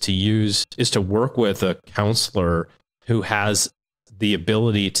option is to work with a counselor who has the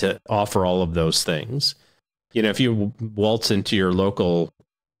ability to offer all of those things. If you waltz into your local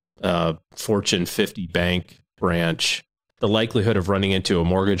Fortune 50 bank branch, the likelihood of running into a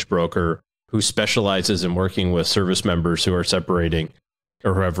mortgage broker who specializes in working with service members who are separating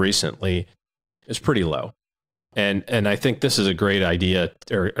or who have recently is pretty low. And I think this is a great idea,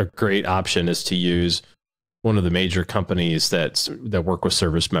 or a great option, is to use one of the major companies that work with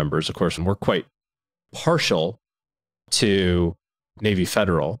service members, of course, and we're quite partial to Navy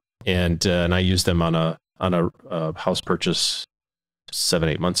Federal, and I used them on a house purchase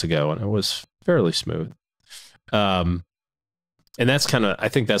 7-8 months ago, and it was fairly smooth. And that's I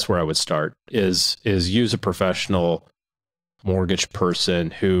think that's where I would start, is use a professional mortgage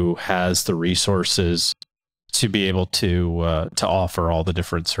person who has the resources to be able to offer all the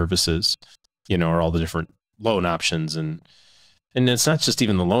different services, or all the different loan options. And it's not just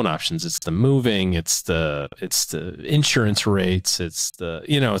even the loan options, it's the moving, it's the insurance rates, it's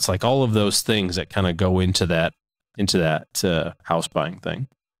it's like all of those things that kind of go into that house buying thing.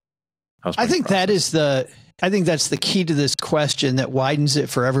 I think that's the key to this question that widens it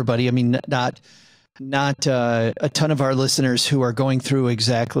for everybody. I mean, not a ton of our listeners who are going through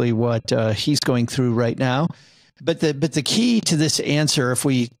exactly what he's going through right now. But the key to this answer, if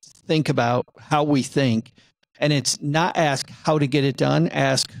we think about how we think, and it's not ask how to get it done,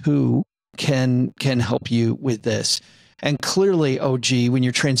 ask who can help you with this. And clearly, OG, when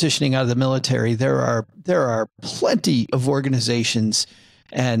you're transitioning out of the military, there are plenty of organizations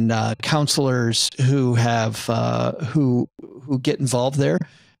and counselors who have who get involved there.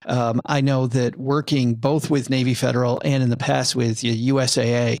 I know that working both with Navy Federal and in the past with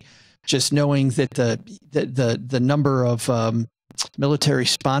USAA, just knowing that the number of military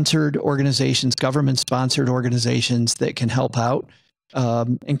sponsored organizations, government sponsored organizations that can help out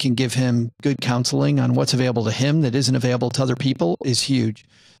and can give him good counseling on what's available to him that isn't available to other people is huge.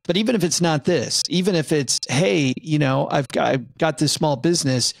 But even if it's not this, even if it's, hey, I've got this small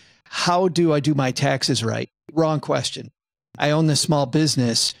business, how do I do my taxes right? Wrong question. I own this small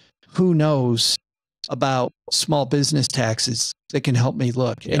business. Who knows about small business taxes that can help me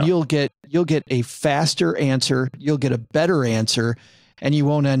look? Yeah. And you'll get a faster answer. You'll get a better answer, and you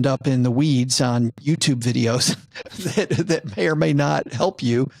won't end up in the weeds on YouTube videos that may or may not help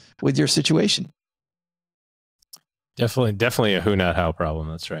you with your situation. Definitely a who, not how problem.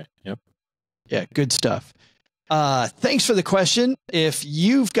 That's right. Yep. Yeah. Good stuff. Thanks for the question. If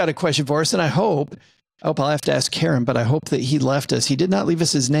you've got a question for us, and I hope I'll have to ask Karen, but I hope that he left us. He did not leave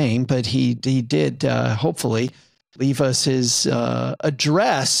us his name, but he did hopefully leave us his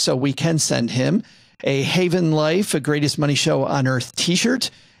address so we can send him a Haven Life, a Greatest Money Show on Earth t-shirt.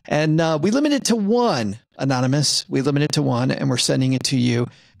 And we limit it to one, Anonymous. We limit it to one, and we're sending it to you.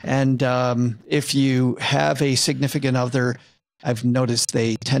 And if you have a significant other, I've noticed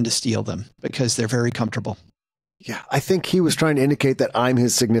they tend to steal them because they're very comfortable. Yeah, I think he was trying to indicate that I'm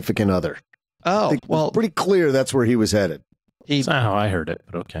his significant other. Oh, well, pretty clear that's where he was headed. That's not how I heard it,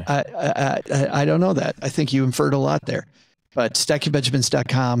 but okay. I don't know that. I think you inferred a lot there. But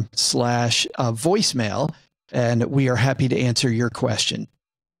stackingbenjamins.com/voicemail, and we are happy to answer your question.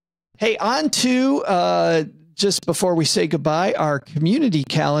 Hey, on to just before we say goodbye, our community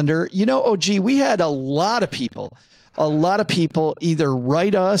calendar. You know, OG, we had a lot of people either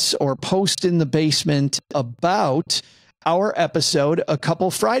write us or post in the basement about our episode a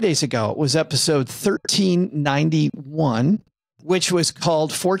couple Fridays ago. It was episode 1391, which was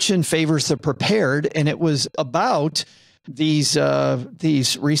called Fortune Favors the Prepared. And it was about these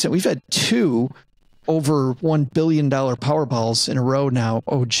recent, we've had 2 over $1 billion Powerballs in a row now,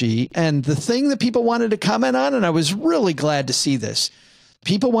 OG. And the thing that people wanted to comment on, and I was really glad to see this,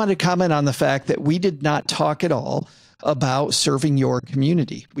 people wanted to comment on the fact that we did not talk at all about serving your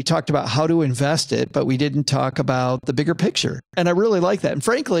community. We talked about how to invest it, but we didn't talk about the bigger picture. And I really like that. And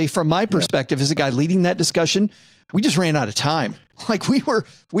frankly, from my perspective as a guy leading that discussion, we just ran out of time. Like we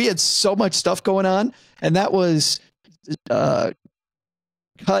had so much stuff going on, and that was cut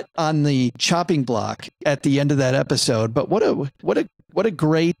on the chopping block at the end of that episode. But what a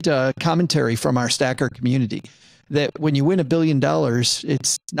great commentary from our stacker community, that when you win $1 billion,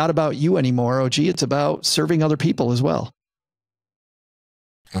 it's not about you anymore, OG. It's about serving other people as well.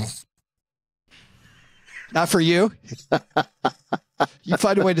 Not for you. You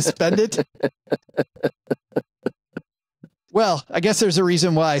find a way to spend it. Well, I guess there's a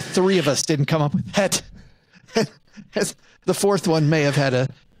reason why 3 of us didn't come up with that. The 4th one may have had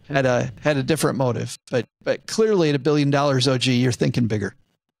a different motive, but clearly at $1 billion, OG, you're thinking bigger.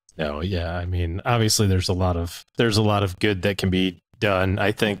 No, yeah. I mean, obviously there's a lot of good that can be done.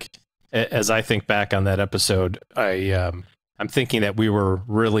 I think as I think back on that episode, I'm thinking that we were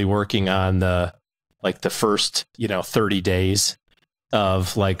really working on the first, 30 days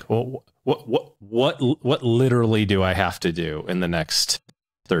of like, well, what literally do I have to do in the next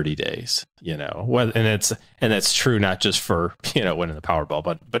 30 days, and that's true, not just for, winning the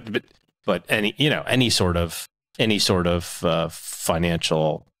Powerball, but any sort of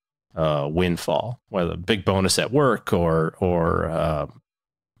financial windfall, whether a big bonus at work or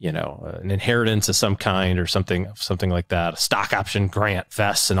an inheritance of some kind or something like that, a stock option grant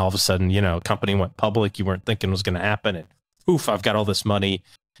vests, and all of a sudden, a company went public you weren't thinking was going to happen, and oof, I've got all this money.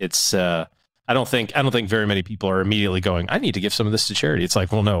 It's I don't think very many people are immediately going, I need to give some of this to charity. It's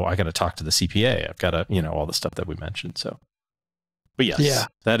like, well, no, I got to talk to the CPA. I've got to, all the stuff that we mentioned. So, but yes,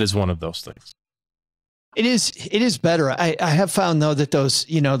 that is one of those things. It is better. I have found though that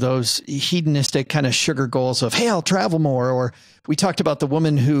those hedonistic kind of sugar goals of, hey, I'll travel more. Or we talked about the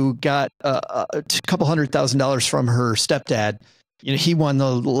woman who got a couple $100,000 from her stepdad. He won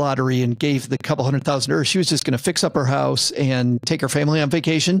the lottery and gave the couple $100,000 to her. She was just going to fix up her house and take her family on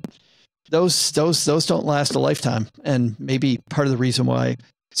vacation. Those don't last a lifetime, and maybe part of the reason why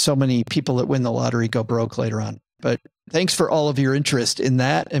so many people that win the lottery go broke later on. But thanks for all of your interest in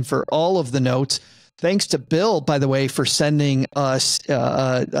that, and for all of the notes. Thanks to Bill, by the way, for sending us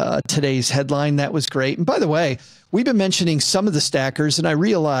today's headline. That was great. And by the way, we've been mentioning some of the stackers, and I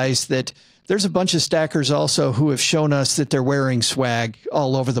realized that there's a bunch of stackers also who have shown us that they're wearing swag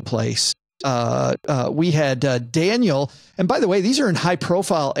all over the place. We had Daniel, and by the way, these are in high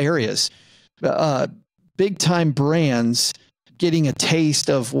profile areas, big time brands getting a taste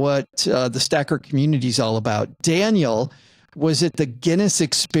of what the stacker community is all about. Daniel was at the Guinness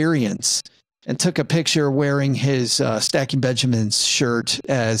Experience and took a picture wearing his Stacking Benjamins shirt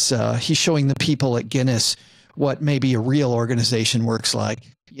as he's showing the people at Guinness what maybe a real organization works like,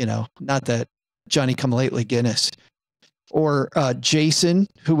 not that Johnny come lately Guinness. Or Jason,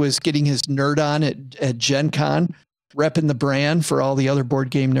 who was getting his nerd on at Gen Con, repping the brand for all the other board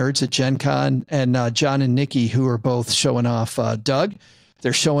game nerds at Gen Con, and John and Nikki, who are both showing off Doug.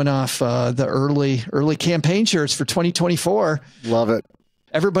 They're showing off the early campaign shirts for 2024. Love it.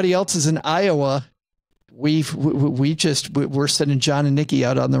 Everybody else is in Iowa. We're sending John and Nikki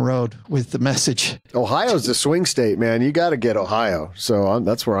out on the road with the message. Ohio's the swing state, man. You got to get Ohio. So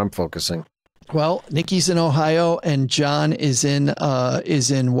that's where I'm focusing. Well, Nikki's in Ohio and John is in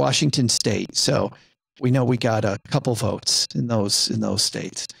Washington State. So we know we got a couple votes in those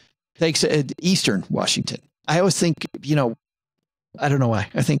states. Thanks to Eastern Washington. I always think, I don't know why.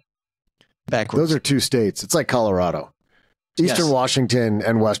 I think backwards. Those are 2 states. It's like Colorado. Eastern Washington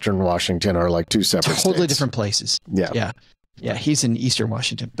and Western Washington are like 2 separate states. Totally different places. Yeah. He's in Eastern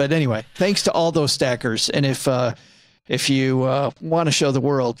Washington. But anyway, thanks to all those stackers. And if if you want to show the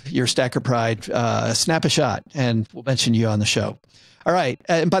world your stacker pride, snap a shot and we'll mention you on the show. All right.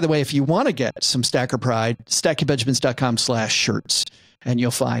 And by the way, if you want to get some stacker pride, stackingbenjamins.com/shirts, and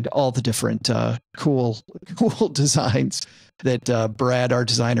you'll find all the different cool designs that Brad, our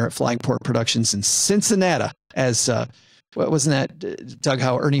designer at Flying Port Productions in Cincinnati, as what wasn't that, Doug,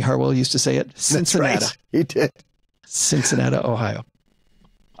 how Ernie Harwell used to say it? Cincinnati. That's right. He did. Cincinnati, Ohio.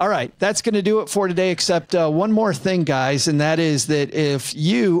 All right, that's going to do it for today, except one more thing, guys, and that is that if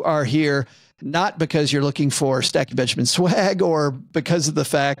you are here not because you're looking for Stacking Benjamin swag or because of the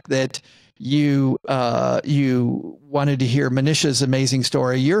fact that you wanted to hear Manisha's amazing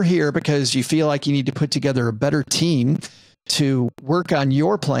story, you're here because you feel like you need to put together a better team to work on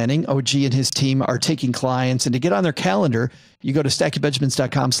your planning. OG and his team are taking clients, and to get on their calendar, you go to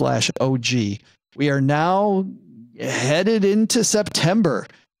stackingbenjamins.com/OG. We are now headed into September.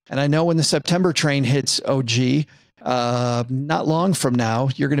 And I know when the September train hits, OG, not long from now,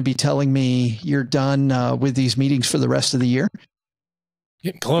 you're going to be telling me you're done with these meetings for the rest of the year.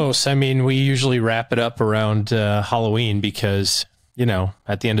 Getting close. I mean, we usually wrap it up around Halloween because, you know,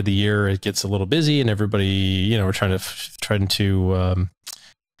 at the end of the year, it gets a little busy and everybody, you know, we're trying to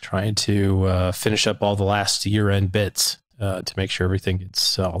finish up all the last year-end bits to make sure everything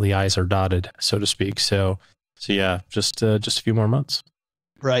gets, all the I's are dotted, so to speak. So yeah, just a few more months.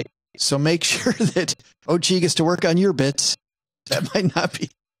 Right. So make sure that OG gets to work on your bits. That might not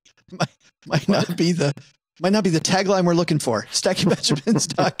be the tagline we're looking for.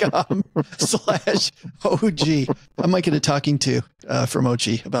 stackingbenjamins.com/OG. I might get a talking to from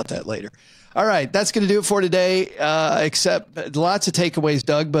OG about that later. All right. That's going to do it for today. Except lots of takeaways,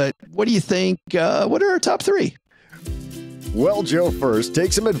 Doug, but what do you think? What are our top three? Well, Joe, first,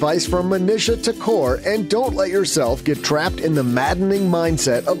 take some advice from Manisha Thakor and don't let yourself get trapped in the maddening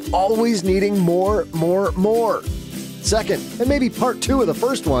mindset of always needing more. Second, and maybe part two of the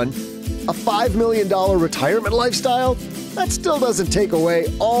first one, a $5 million retirement lifestyle? That still doesn't take away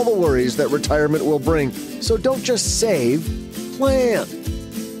all the worries that retirement will bring. So don't just save, plan.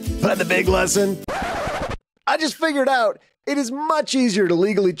 But the big lesson? I just figured out it is much easier to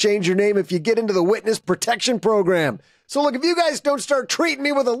legally change your name if you get into the witness protection program. So look, if you guys don't start treating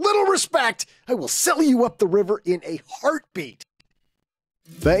me with a little respect, I will sell you up the river in a heartbeat.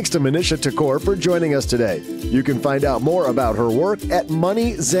 Thanks to Manisha Thakor for joining us today. You can find out more about her work at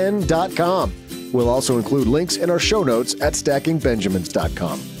moneyzen.com. We'll also include links in our show notes at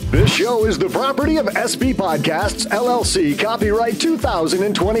stackingbenjamins.com. This show is the property of SB Podcasts, LLC, copyright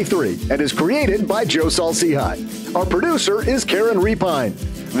 2023, and is created by Joe Saul-Sehy. Our producer is Karen Repine.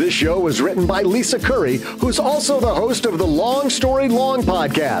 This show was written by Lisa Curry, who's also the host of the Long Story Long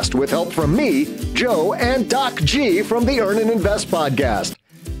podcast, with help from me, Joe, and Doc G from the Earn and Invest podcast.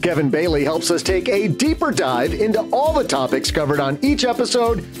 Kevin Bailey helps us take a deeper dive into all the topics covered on each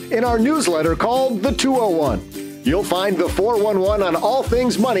episode in our newsletter called The 201. You'll find the 411 on all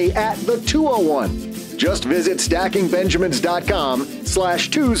things money at the 201. Just visit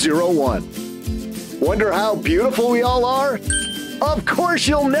stackingbenjamins.com/201. Wonder how beautiful we all are? Of course,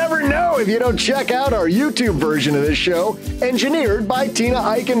 you'll never know if you don't check out our YouTube version of this show, engineered by Tina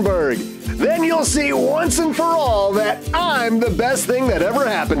Eichenberg. Then you'll see once and for all that I'm the best thing that ever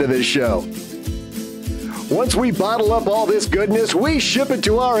happened to this show. Once we bottle up all this goodness, we ship it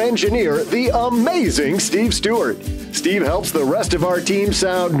to our engineer, the amazing Steve Stewart. Steve helps the rest of our team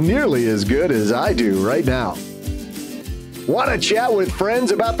sound nearly as good as I do right now. Want to chat with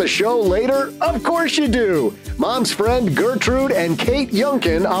friends about the show later? Of course you do. Mom's friend Gertrude and Kate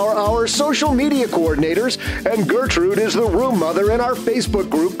Youngkin are our social media coordinators, and Gertrude is the room mother in our Facebook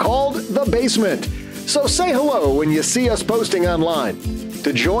group called The Basement. So say hello when you see us posting online.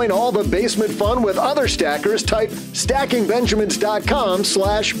 To join all the basement fun with other stackers, type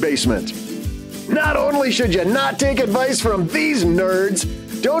stackingbenjamins.com/basement. Not only should you not take advice from these nerds,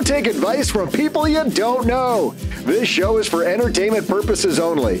 don't take advice from people you don't know. This show is for entertainment purposes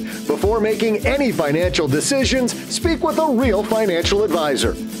only. Before making any financial decisions, speak with a real financial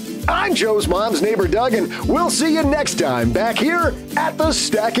advisor. I'm Joe's mom's neighbor, Doug, and we'll see you next time back here at the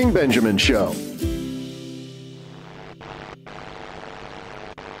Stacking Benjamin Show.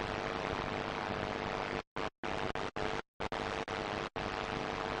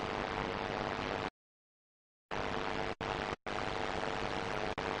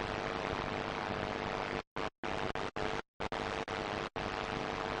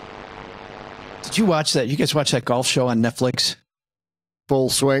 Did you watch that? You guys watch that golf show on Netflix? Full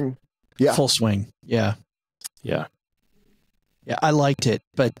Swing? Yeah. Full Swing. Yeah. Yeah. Yeah, I liked it.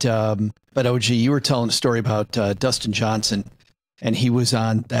 But OG, you were telling a story about Dustin Johnson, and he was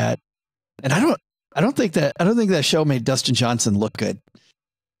on that. And I I don't think that show made Dustin Johnson look good.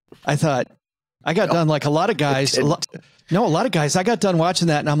 I thought I got done like a lot of guys. A lot of guys. I got done watching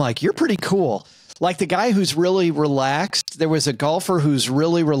that, and I'm like, you're pretty cool. Like the guy who's really relaxed. There was a golfer who's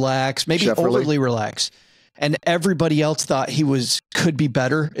really relaxed, maybe overly relaxed, and everybody else thought he could be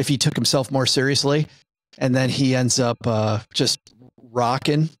better if he took himself more seriously, and then he ends up just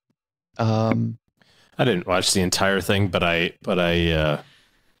rocking. I didn't watch the entire thing, but I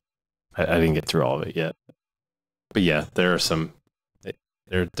didn't get through all of it yet. But yeah, there's some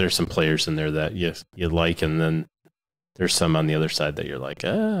players in there that you like, and then there's some on the other side that you're like,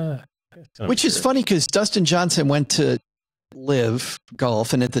 Which is funny because Dustin Johnson went to live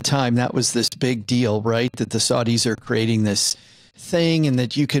golf, and at the time that was this big deal, right? That the Saudis are creating this thing, and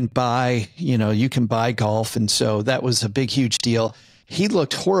that you can buy golf, and so that was a big, huge deal. He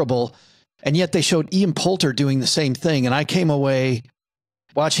looked horrible, and yet they showed Ian Poulter doing the same thing, and I came away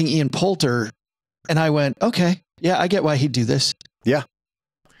watching Ian Poulter, and I went, okay, yeah, I get why he'd do this. Yeah.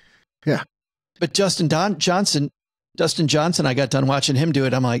 But Dustin Johnson, I got done watching him do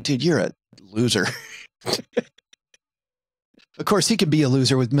it. I'm like, dude, you're a loser. Of course, he could be a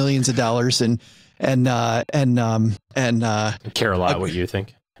loser with millions of dollars and care a lot what you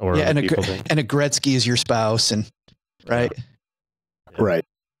think, or and people think. And a Gretzky is your spouse, and right.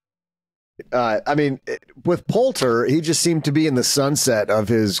 I mean, with Poulter, he just seemed to be in the sunset of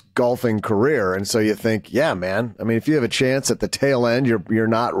his golfing career. And so you think, yeah, man, I mean, if you have a chance at the tail end, you're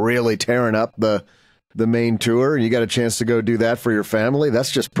not really tearing up the main tour, and you got a chance to go do that for your family.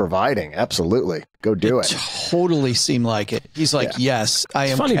 That's just providing. Absolutely. Go do it. Totally seemed like it. He's like, yes, I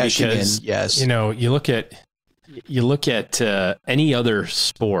am cashing in. Yes. You know, you look at any other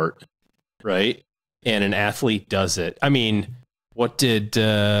sport, right? And an athlete does it. I mean, what did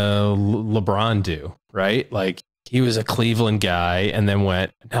LeBron do, right? Like, he was a Cleveland guy and then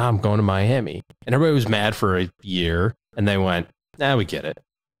went, nah, I'm going to Miami. And everybody was mad for a year, and they went, nah, we get it.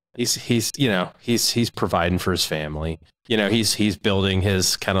 He's providing for his family. You know, he's building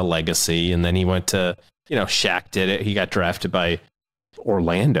his kind of legacy. And then he went to, Shaq did it. He got drafted by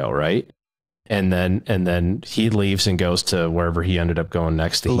Orlando, right? And then he leaves and goes to wherever he ended up going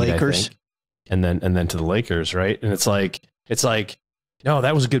next to the Heat, Lakers. I think. And then to the Lakers, right? And it's like, no,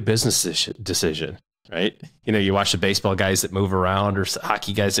 that was a good business decision, right? You know, you watch the baseball guys that move around or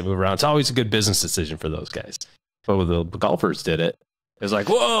hockey guys that move around. It's always a good business decision for those guys. But when the golfers did it, it's like,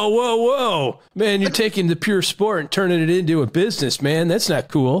 whoa, man, you're taking the pure sport and turning it into a business, man. That's not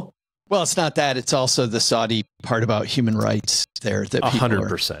cool. Well, it's not that. It's also the Saudi part about human rights there. That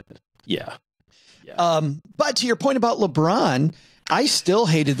 100%. Yeah. But to your point about LeBron, I still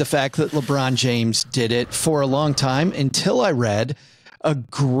hated the fact that LeBron James did it for a long time until I read a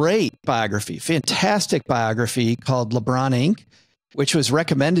great biography, fantastic biography called LeBron Inc., which was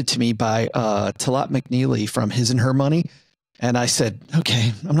recommended to me by Talat McNeely from His and Her Money. And I said,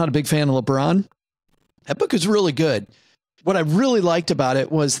 okay, I'm not a big fan of LeBron. That book is really good. What I really liked about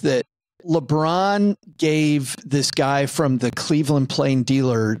it was that LeBron gave this guy from the Cleveland Plain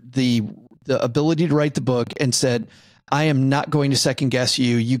Dealer the ability to write the book and said, I am not going to second guess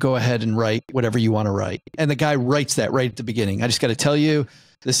you. You go ahead and write whatever you want to write. And the guy writes that right at the beginning. I just got to tell you,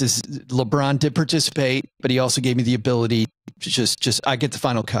 LeBron did participate, but he also gave me the ability to just I get the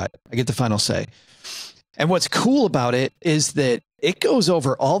final cut. I get the final say. And what's cool about it is that it goes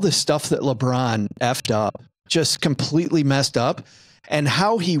over all the stuff that LeBron effed up, just completely messed up, and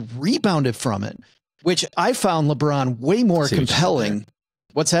how he rebounded from it, which I found LeBron way more compelling.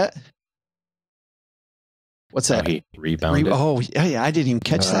 What's that? What's that? He rebounded. Yeah, I didn't even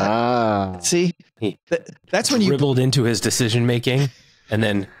catch that. See, that's when you dribbled into his decision making, and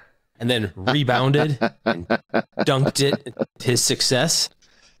then rebounded and dunked it. His success.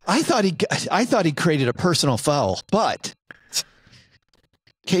 I thought he created a personal foul, but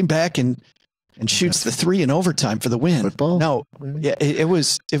came back and shoots the 3 in overtime for the win. Football? No, yeah, it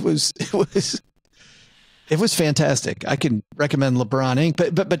was fantastic. I can recommend LeBron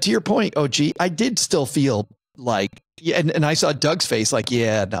Inc. But to your point, OG, I did still feel like, and I saw Doug's face like,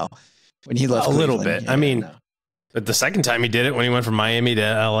 yeah, no, when he left a Cleveland, little bit. Yeah, I mean, no. But the second time he did it, when he went from Miami to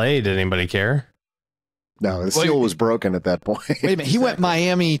LA, did anybody care? No, the seal was broken at that point. Wait a minute, he went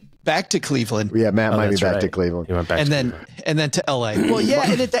Miami back to Cleveland. Yeah, Miami back to Cleveland. He went back and then to LA. Well, yeah,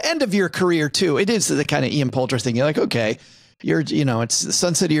 and at the end of your career too, it is the kind of Ian Poulter thing. You're like, okay, it's the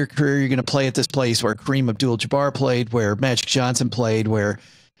sunset of your career. You're going to play at this place where Kareem Abdul-Jabbar played, where Magic Johnson played, where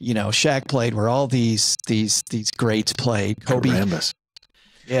Shaq played, where all these greats played. Kobe, Kurt Rambis.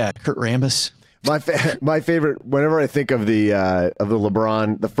 Yeah, Kurt Rambis. My favorite. Whenever I think of the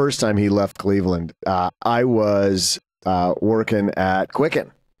LeBron, the first time he left Cleveland, I was working at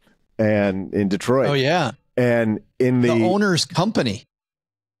Quicken, and in Detroit. Oh yeah. And in the owner's company.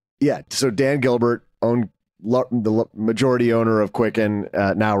 Yeah. So Dan Gilbert owned the majority owner of Quicken,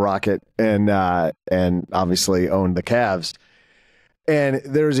 now Rocket, and obviously owned the Cavs. And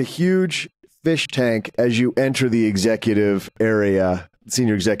there's a huge fish tank as you enter the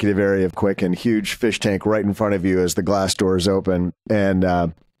senior executive area of Quicken, huge fish tank right in front of you as the glass doors open. And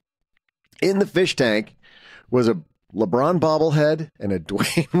in the fish tank was a LeBron bobblehead and a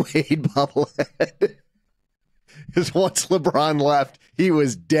Dwayne Wade bobblehead. Because once LeBron left, he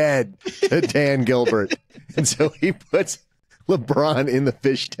was dead to Dan Gilbert. And so he puts LeBron in the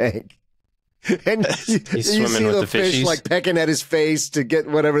fish tank. And you see the fish like pecking at his face to get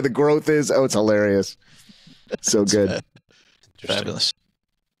whatever the growth is. Oh, it's hilarious. So good. Fabulous.